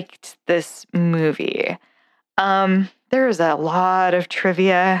liked this movie. There's a lot of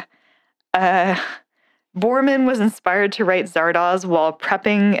trivia. Boorman was inspired to write Zardoz while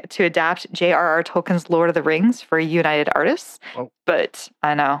prepping to adapt J.R.R. Tolkien's Lord of the Rings for United Artists. Oh. But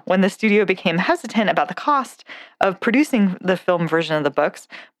I know, when the studio became hesitant about the cost of producing the film version of the books,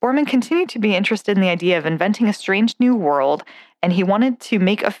 Boorman continued to be interested in the idea of inventing a strange new world, and he wanted to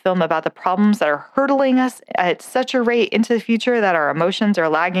make a film about the problems that are hurtling us at such a rate into the future that our emotions are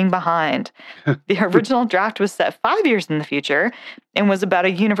lagging behind. The original draft was set 5 years in the future and was about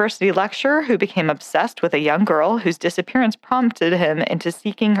a university lecturer who became obsessed with a young girl whose disappearance prompted him into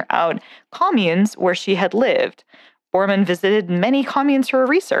seeking out communes where she had lived. Boorman visited many communes for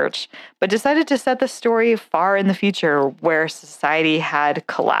research, but decided to set the story far in the future where society had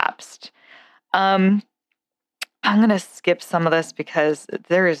collapsed. I'm going to skip some of this because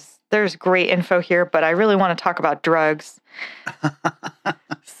there's great info here, but I really want to talk about drugs.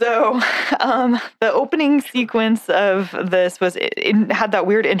 So the opening sequence of this it had that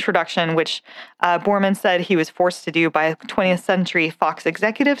weird introduction, which Boorman said he was forced to do by 20th Century Fox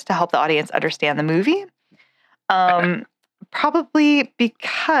executives to help the audience understand the movie. Probably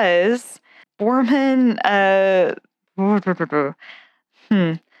because Boorman,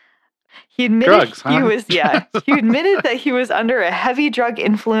 he admitted he admitted that he was under a heavy drug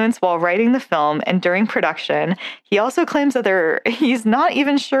influence while writing the film and during production. He also claims that he's not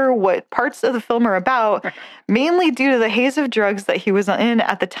even sure what parts of the film are about, mainly due to the haze of drugs that he was in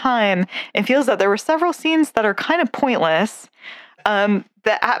at the time, and feels that there were several scenes that are kind of pointless.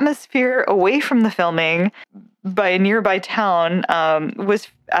 The atmosphere away from the filming by a nearby town was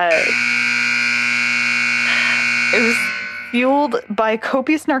fueled by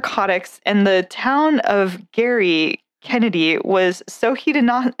copious narcotics, and the town of Gary, Kennedy, was so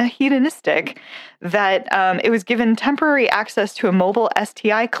hedonistic that it was given temporary access to a mobile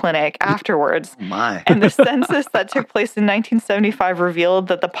STI clinic afterwards. Oh my. And the census that took place in 1975 revealed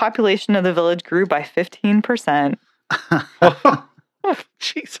that the population of the village grew by 15%. Oh,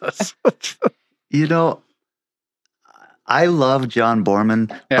 Jesus. You know, I love John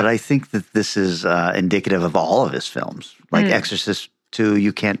Boorman, but I think that this is indicative of all of his films. Like Exorcist 2,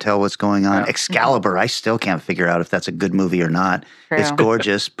 you can't tell what's going on. Excalibur, I still can't figure out if that's a good movie or not. True. It's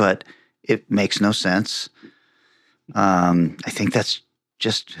gorgeous, but it makes no sense. I think that's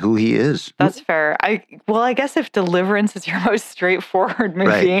just who he is. That's fair. I guess if Deliverance is your most straightforward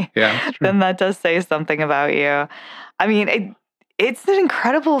movie, then that does say something about you. I mean, it's an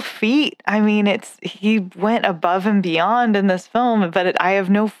incredible feat. I mean, he went above and beyond in this film, but I have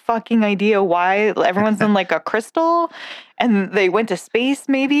no fucking idea why. Everyone's in like a crystal, and they went to space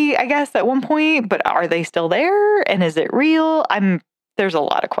maybe, I guess, at one point, but are they still there? And is it real? There's a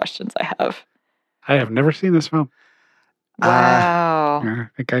lot of questions I have. I have never seen this film. Wow. I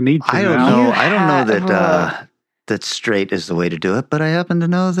think I need to. I don't know. I don't know that straight is the way to do it, but I happen to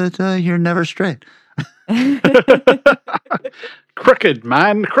know that you're never straight. Crooked,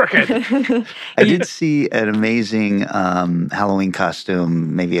 man, crooked. I did see an amazing Halloween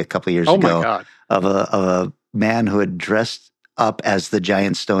costume maybe a couple years ago. My God. of a man who had dressed up as the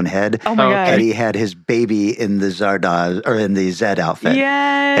giant stone head. Oh my God. And he had his baby in the Zardoz or in the Zed outfit.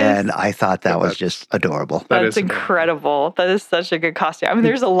 Yes. And I thought that was just adorable. That's incredible. That is such a good costume. I mean,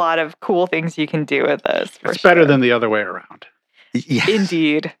 there's a lot of cool things you can do with this. It's better than the other way around. Yeah.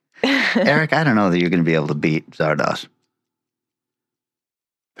 Indeed. Eric, I don't know that you're going to be able to beat Zardoz.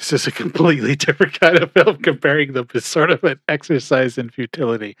 This is a completely different kind of film. Comparing them is sort of an exercise in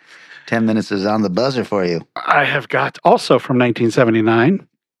futility. 10 minutes is on the buzzer for you. I have got also from 1979,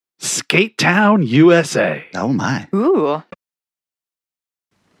 Skate Town, USA. Oh my. Ooh.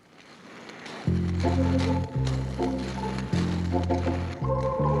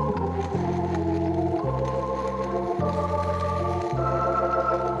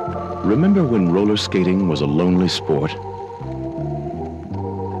 Remember when roller skating was a lonely sport?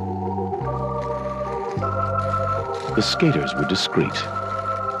 The skaters were discreet.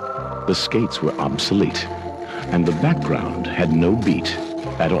 The skates were obsolete. And the background had no beat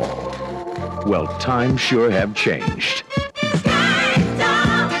at all. Well, times sure have changed.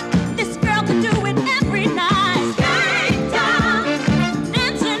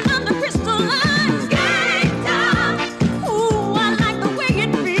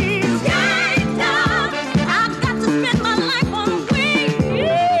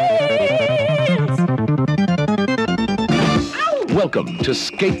 Welcome to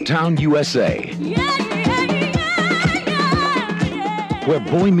Skate Town, USA. Where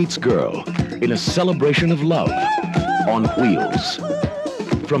boy meets girl in a celebration of love on wheels.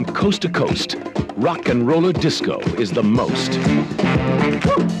 From coast to coast, rock and roller disco is the most.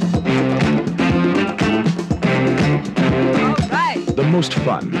 The most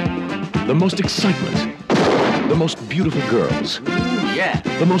fun, the most excitement, the most beautiful girls,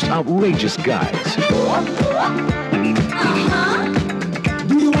 the most outrageous guys.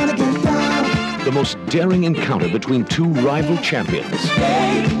 The most daring encounter between two rival champions.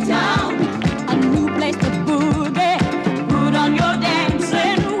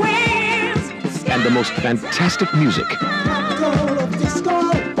 And the most fantastic music.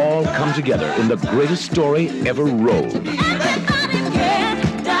 All come together in the greatest story ever rolled.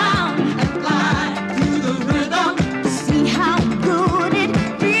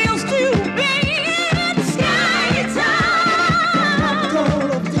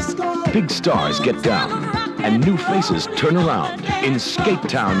 Big stars get down, and new faces turn around in Skate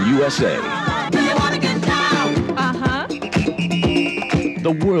Town, USA.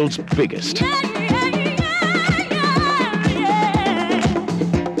 The world's biggest,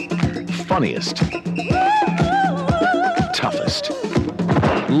 funniest, toughest,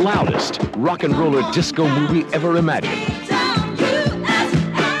 loudest rock and roller disco movie ever imagined.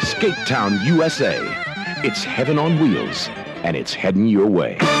 Skate Town, USA. It's heaven on wheels, and it's heading your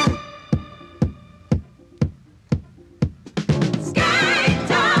way.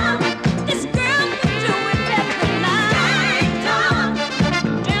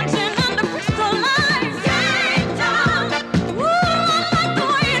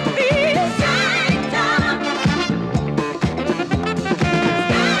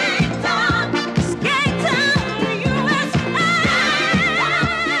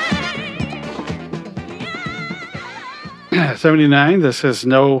 '79. This has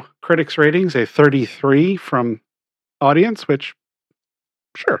no critics ratings, a 33 from audience, which,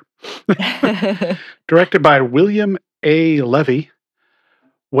 sure. Directed by William A. Levy,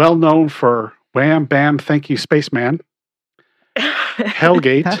 well known for Wham Bam Thank You Spaceman,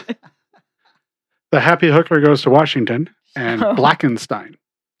 Hellgate, The Happy Hooker Goes to Washington, and Blackenstein.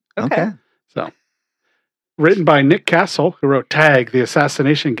 Okay. So, written by Nick Castle, who wrote Tag, The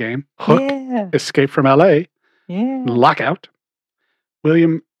Assassination Game, Hook, Escape from L.A., Lockout.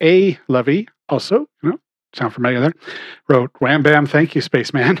 William A. Levy, also, sound familiar there, wrote Wham Bam Thank You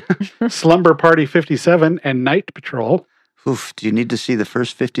Spaceman, Slumber Party 57, and Night Patrol. Oof, do you need to see the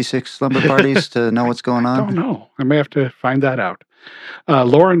first 56 slumber parties to know what's going on? I don't know. I may have to find that out.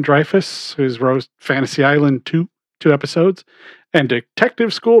 Lauren Dreyfus, who's wrote Fantasy Island 2 episodes, and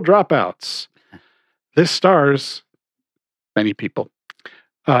Detective School Dropouts. This stars many people.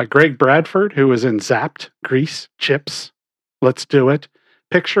 Greg Bradford, who was in Zapped, Grease, Chips, Let's Do It.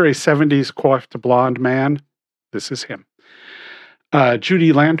 Picture a 70s coiffed blonde man. This is him.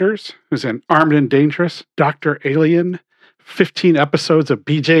 Judy Landers, who's in Armed and Dangerous, Dr. Alien, 15 episodes of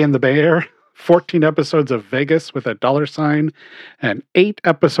BJ and the Bear, 14 episodes of Vegas with a $, and 8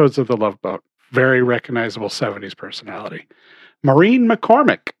 episodes of The Love Boat. Very recognizable 70s personality. Maureen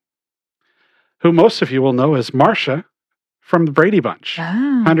McCormick, who most of you will know as Marcia from the Brady Bunch.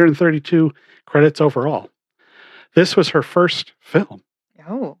 132 credits overall. This was her first film.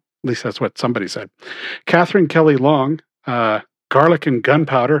 Oh. At least that's what somebody said. Catherine Kelly Long, Garlic and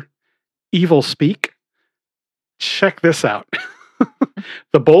Gunpowder, Evil Speak. Check this out.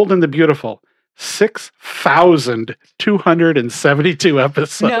 The Bold and the Beautiful. 6,272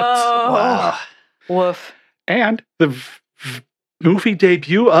 episodes. No. Wow. Woof. And the movie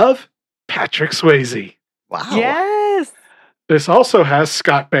debut of Patrick Swayze. Wow. Yes. This also has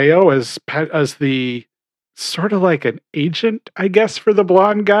Scott Baio as the sort of like an agent, I guess, for the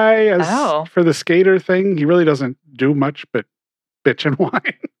blonde guy for the skater thing. He really doesn't do much but bitch and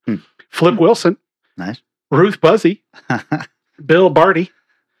whine. Flip Wilson. Nice. Ruth Buzzy. Bill Barty.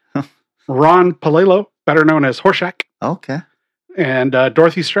 Ron Palillo, better known as Horshack. Okay. And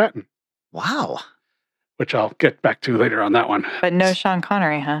Dorothy Stratton. Wow. Which I'll get back to later on that one. But no Sean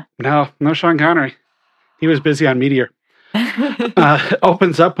Connery, huh? No Sean Connery. He was busy on Meteor.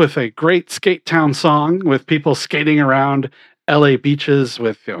 Opens up with a great Skate Town song with people skating around LA beaches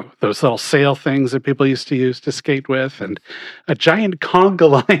with those little sail things that people used to use to skate with, and a giant conga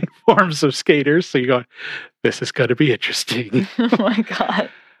line forms of skaters. So you go, this is going to be interesting. Oh my God.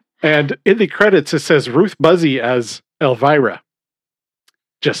 And in the credits, it says Ruth Buzzy as Elvira.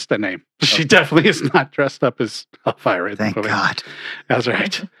 Just a name. She definitely is not dressed up as Elvira. Thank God. That's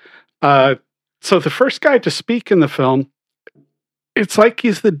right. So the first guy to speak in the film, it's like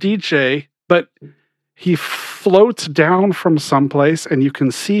he's the DJ, but he floats down from someplace and you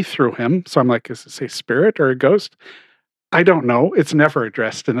can see through him. So I'm like, is this a spirit or a ghost? I don't know. It's never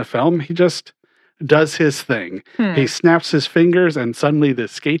addressed in the film. He just does his thing. He snaps his fingers and suddenly the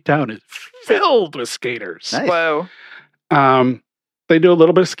skate town is filled with skaters. Nice. Whoa. They do a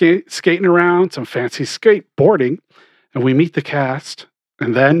little bit of skating around, some fancy skateboarding, and we meet the cast.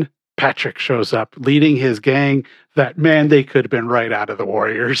 And then Patrick shows up leading his gang that, man, they could have been right out of the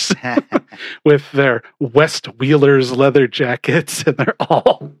Warriors with their West Wheelers leather jackets, and they're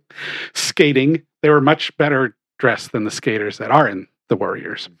all skating. They were much better dressed than the skaters that are in the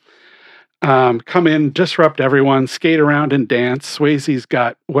Warriors. Come in, disrupt everyone, skate around and dance. Swayze's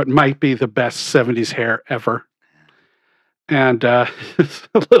got what might be the best 70s hair ever. And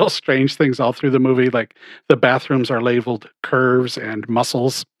little strange things all through the movie, like the bathrooms are labeled curves and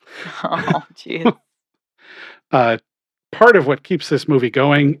muscles. Oh, jeez. Part of what keeps this movie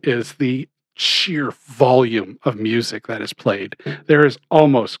going is the sheer volume of music that is played. There is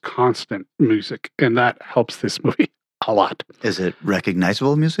almost constant music, and that helps this movie a lot. Is it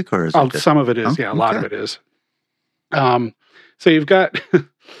recognizable music, or is it just... Some of it is, a lot of it is. So you've got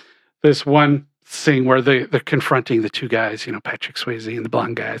this one scene where they're confronting the two guys, Patrick Swayze and the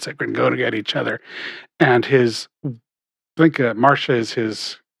blonde guy. It's like, we're going to go at each other. And I think Marcia is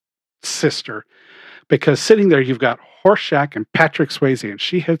his sister, because sitting there, you've got Horshack and Patrick Swayze, and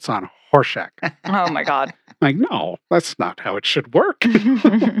she hits on Horshack. Oh my God. Like, no, that's not how it should work.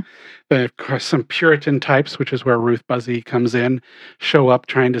 Then, of course, some Puritan types, which is where Ruth Buzzy comes in, show up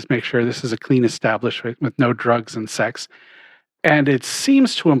trying to make sure this is a clean establishment with no drugs and sex. And it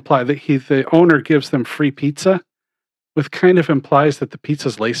seems to imply that the owner gives them free pizza, which kind of implies that the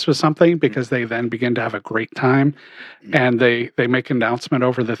pizza's laced with something, because they then begin to have a great time. And they make an announcement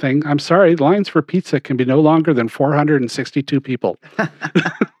over the thing. I'm sorry, lines for pizza can be no longer than 462 people.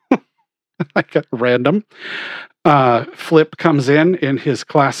 Like at random. Flip comes in his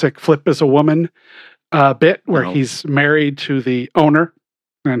classic Flip is a Woman bit, where he's married to the owner,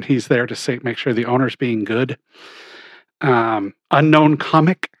 and he's there to make sure the owner's being good. Unknown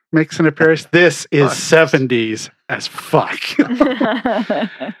Comic makes an appearance. This is 70s as fuck.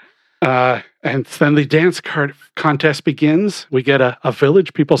 And then the dance contest begins. We get a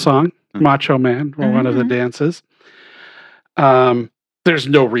Village People song, Macho Man, or one of the dances. There's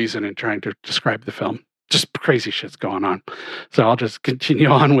no reason in trying to describe the film. Just crazy shit's going on. So I'll just continue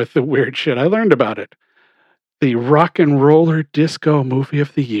on with the weird shit I learned about it. The Rock and Roller Disco Movie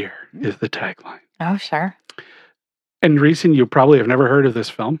of the Year is the tagline. Oh, sure. And reason you probably have never heard of this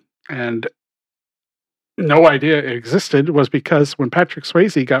film and no idea it existed was because when Patrick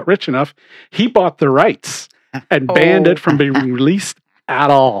Swayze got rich enough, he bought the rights and banned it from being released at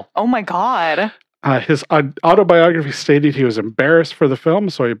all. Oh my God. His autobiography stated he was embarrassed for the film,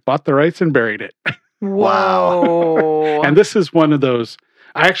 so he bought the rights and buried it. Whoa. And this is one of those.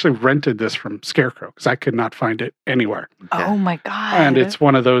 I actually rented this from Scarecrow because I could not find it anywhere. Okay. Oh my God. And it's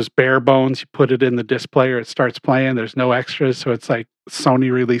one of those bare bones. You put it in the disc player, it starts playing. There's no extras. So it's like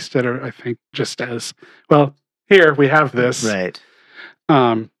Sony released it, or I think just as, well, here we have this. Right.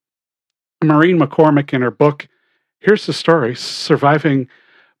 Maureen McCormick in her book, Here's the Story, Surviving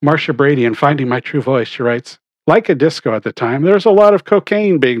Marcia Brady and Finding My True Voice, she writes, like a disco at the time, there was a lot of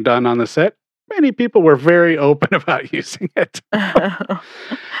cocaine being done on the set. Many people were very open about using it.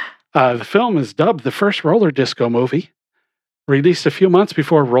 The film is dubbed the first roller disco movie, released a few months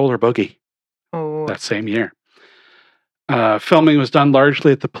before Roller Boogie that same year. Filming was done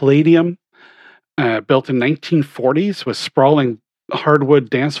largely at the Palladium, built in 1940s with sprawling hardwood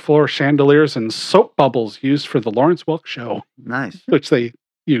dance floor chandeliers and soap bubbles used for the Lawrence Welk show. Nice. Which they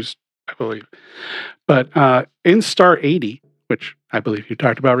used, I believe. But in Star 80, which I believe you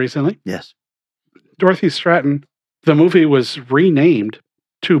talked about recently. Yes. Dorothy Stratton, the movie was renamed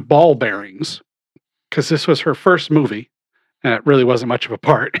to Ball Bearings because this was her first movie and it really wasn't much of a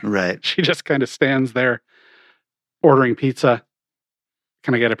part. Right. She just kind of stands there ordering pizza.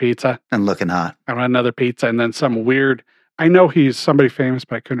 Can I get a pizza? And looking hot. I want another pizza. And then some weird, I know he's somebody famous,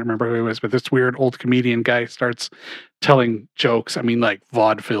 but I couldn't remember who he was, but this weird old comedian guy starts telling jokes. I mean, like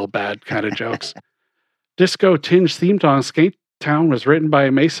vaudeville bad kind of jokes. Disco Tinge theme song Skate Town was written by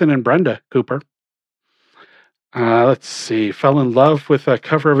Mason and Brenda Cooper. Let's see. Fell in love with a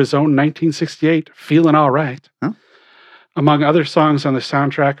cover of his own 1968, Feeling All Right. Huh? Among other songs on the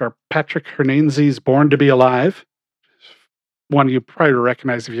soundtrack are Patrick Hernandez's Born to Be Alive. One you probably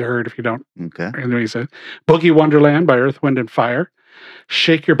recognize if you heard, if you don't. Okay. Boogie Wonderland by Earth, Wind, and Fire.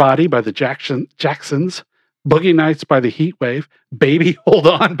 Shake Your Body by the Jacksons. Boogie Nights by the Heat Wave. Baby Hold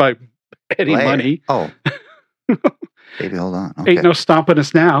On by Eddie Money. Oh. Baby Hold On. Okay. Ain't No Stompin'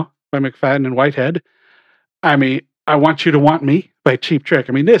 Us Now by McFadden and Whitehead. I mean, I Want You to Want Me by Cheap Trick.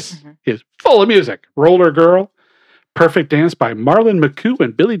 I mean, this is full of music. Roller Girl. Perfect Dance by Marlon McCoo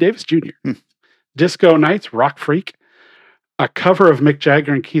and Billy Davis Jr. Disco Nights, Rock Freak. A cover of Mick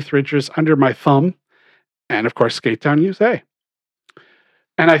Jagger and Keith Richards, Under My Thumb. And, of course, Skate Town, USA.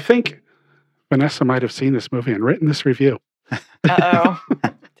 And I think Vanessa might have seen this movie and written this review. Uh-oh.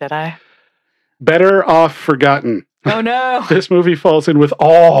 Did I? Better Off Forgotten. Oh, no. This movie falls in with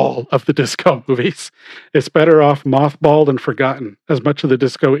all of the disco movies. It's better off mothballed and forgotten. As much of the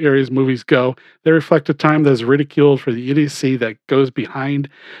disco era's movies go, they reflect a time that is ridiculed for the idiocy that goes behind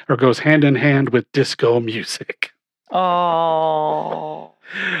or goes hand in hand with disco music. Oh.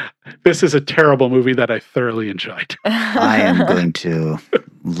 This is a terrible movie that I thoroughly enjoyed. I am going to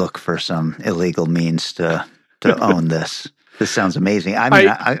look for some illegal means to own this. This sounds amazing. I mean,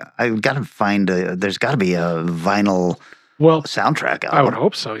 I've got to find there's got to be a vinyl soundtrack album. I would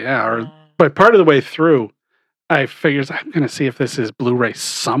hope so, yeah. But part of the way through, I figured I'm going to see if this is Blu-ray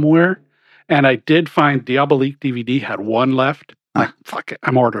somewhere. And I did find Diabolique DVD had one left. Like, fuck it,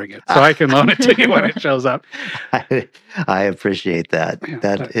 I'm ordering it. So I can loan it to you when it shows up. I appreciate that. Yeah,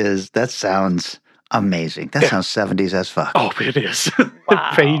 that sounds amazing. That sounds 70s as fuck. Oh, it is.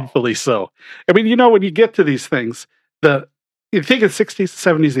 Wow. Painfully so. I mean, you know, when you get to these things, you think of the 60s,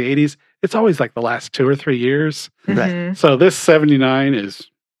 70s, the 80s, it's always like the last 2 or 3 years. Right. So this 79 is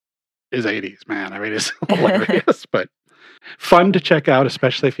 80s, man. I mean, it's hilarious, but fun to check out,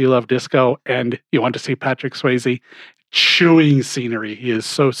 especially if you love disco and you want to see Patrick Swayze chewing scenery. He is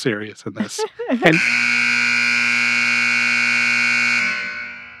so serious in this. And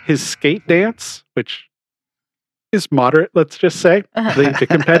his skate dance, which is moderate, let's just say. The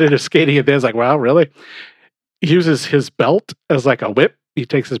competitive skating and dance, like, wow, really? He uses his belt as like a whip. He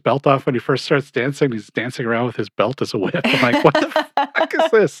takes his belt off when he first starts dancing. He's dancing around with his belt as a whip. I'm like, what the fuck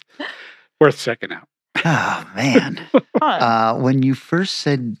is this? Worth checking out. Oh, man. When you first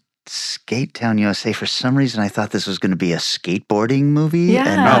said Skate Town, USA, for some reason I thought this was going to be a skateboarding movie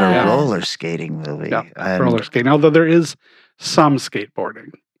and not a roller skating movie. Yeah, roller skating, although there is some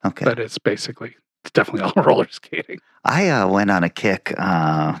skateboarding. Okay. But it's definitely all roller skating. I went on a kick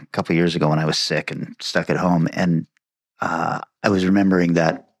a couple years ago when I was sick and stuck at home, and I was remembering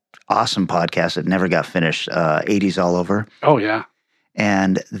that awesome podcast that never got finished, 80s All Over. Oh, yeah.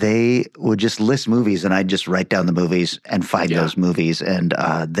 And they would just list movies, and I'd just write down the movies and find those movies. And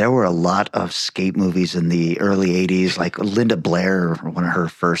there were a lot of skate movies in the early 80s, like Linda Blair, one of her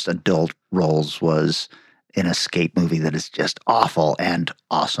first adult roles was in a skate movie that is just awful and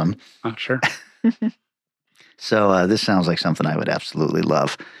awesome. Oh, sure. So this sounds like something I would absolutely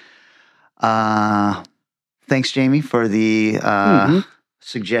love. Thanks, Jamie, for the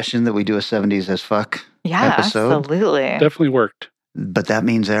suggestion that we do a 70s as fuck episode. Absolutely. Definitely worked. But that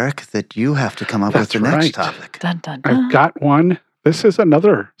means, Eric, that you have to come up with the next topic. Dun, dun, dun. I've got one. This is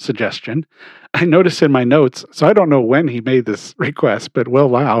another suggestion. I noticed in my notes, so I don't know when he made this request, but Will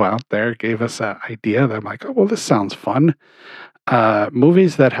Lau out there gave us an idea that I'm like, oh, well, this sounds fun.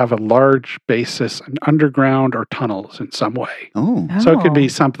 Movies that have a large basis in underground or tunnels in some way. Oh. So it could be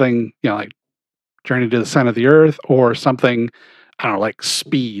something, like Journey to the Center of the Earth, or something, I don't know, like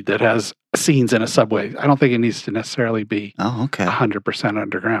Speed that has scenes in a subway. I don't think it needs to necessarily be 100%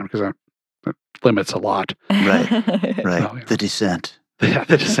 underground because that limits a lot. Right. So, The Descent. Yeah,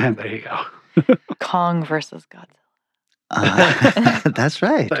 The Descent. There you go. Kong versus Godzilla. That's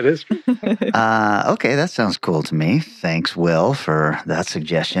right. That is. Okay, that sounds cool to me. Thanks, Will, for that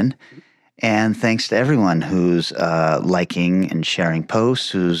suggestion. And thanks to everyone who's liking and sharing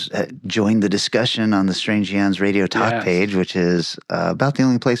posts, who's joined the discussion on the Strange Eons Radio Talk page, which is about the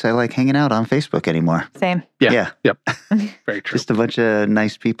only place I like hanging out on Facebook anymore. Same. Yeah. Yep. Very true. Just a bunch of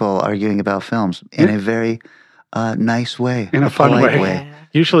nice people arguing about films in a very nice way. In a fun way. Yeah.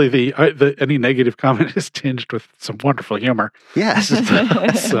 Usually the any negative comment is tinged with some wonderful humor. Yes.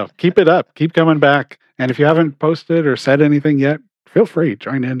 So keep it up. Keep coming back. And if you haven't posted or said anything yet, feel free.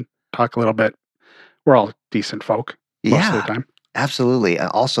 Join in. Talk a little bit. We're all decent folk most of the time. Absolutely.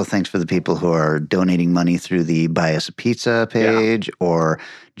 Also, thanks for the people who are donating money through the Buy Us a Pizza page or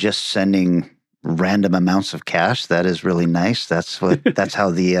just sending random amounts of cash. That is really nice. That's how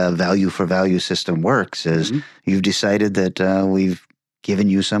the value for value system works. Is you've decided that we've given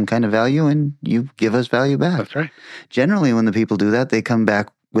you some kind of value and you give us value back. That's right. Generally, when the people do that, they come back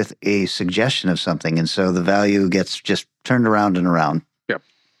with a suggestion of something, and so the value gets just turned around and around. Yep.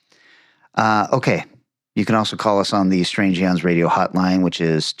 Okay. You can also call us on the Strange Eons Radio hotline, which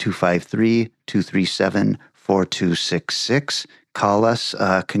is 253-237-4266. Call us,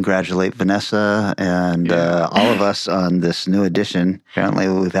 congratulate Vanessa and all of us on this new edition. Apparently,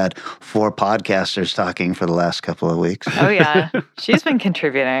 we've had 4 podcasters talking for the last couple of weeks. Oh, yeah. She's been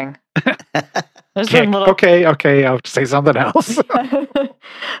contributing. Okay, I'll say something else.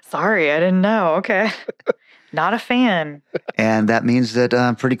 Sorry, I didn't know. Okay. Not a fan. And that means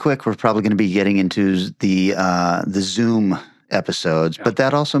that pretty quick, we're probably going to be getting into the Zoom episodes. But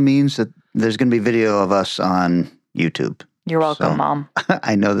that also means that there's going to be video of us on YouTube. You're welcome, Mom.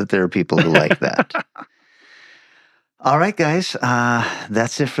 I know that there are people who like that. All right, guys.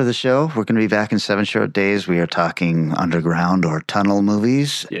 That's it for the show. We're going to be back in 7 short days. We are talking underground or tunnel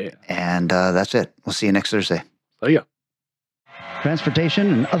movies. Yeah. And that's it. We'll see you next Thursday. See ya.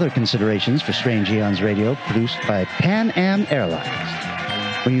 Transportation and other considerations for Strange Eons Radio produced by Pan Am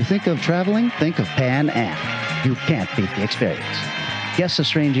Airlines. When you think of traveling, think of Pan Am. You can't beat the experience. Guests of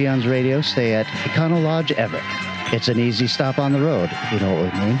Strange Eons Radio stay at Econo Lodge Everett. It's an easy stop on the road, if you know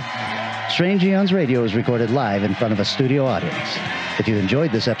what we mean. Strange Eons Radio is recorded live in front of a studio audience. If you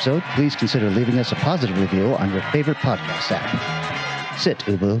enjoyed this episode, please consider leaving us a positive review on your favorite podcast app. Sit,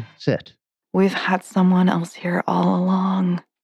 Ubu, sit. We've had someone else here all along.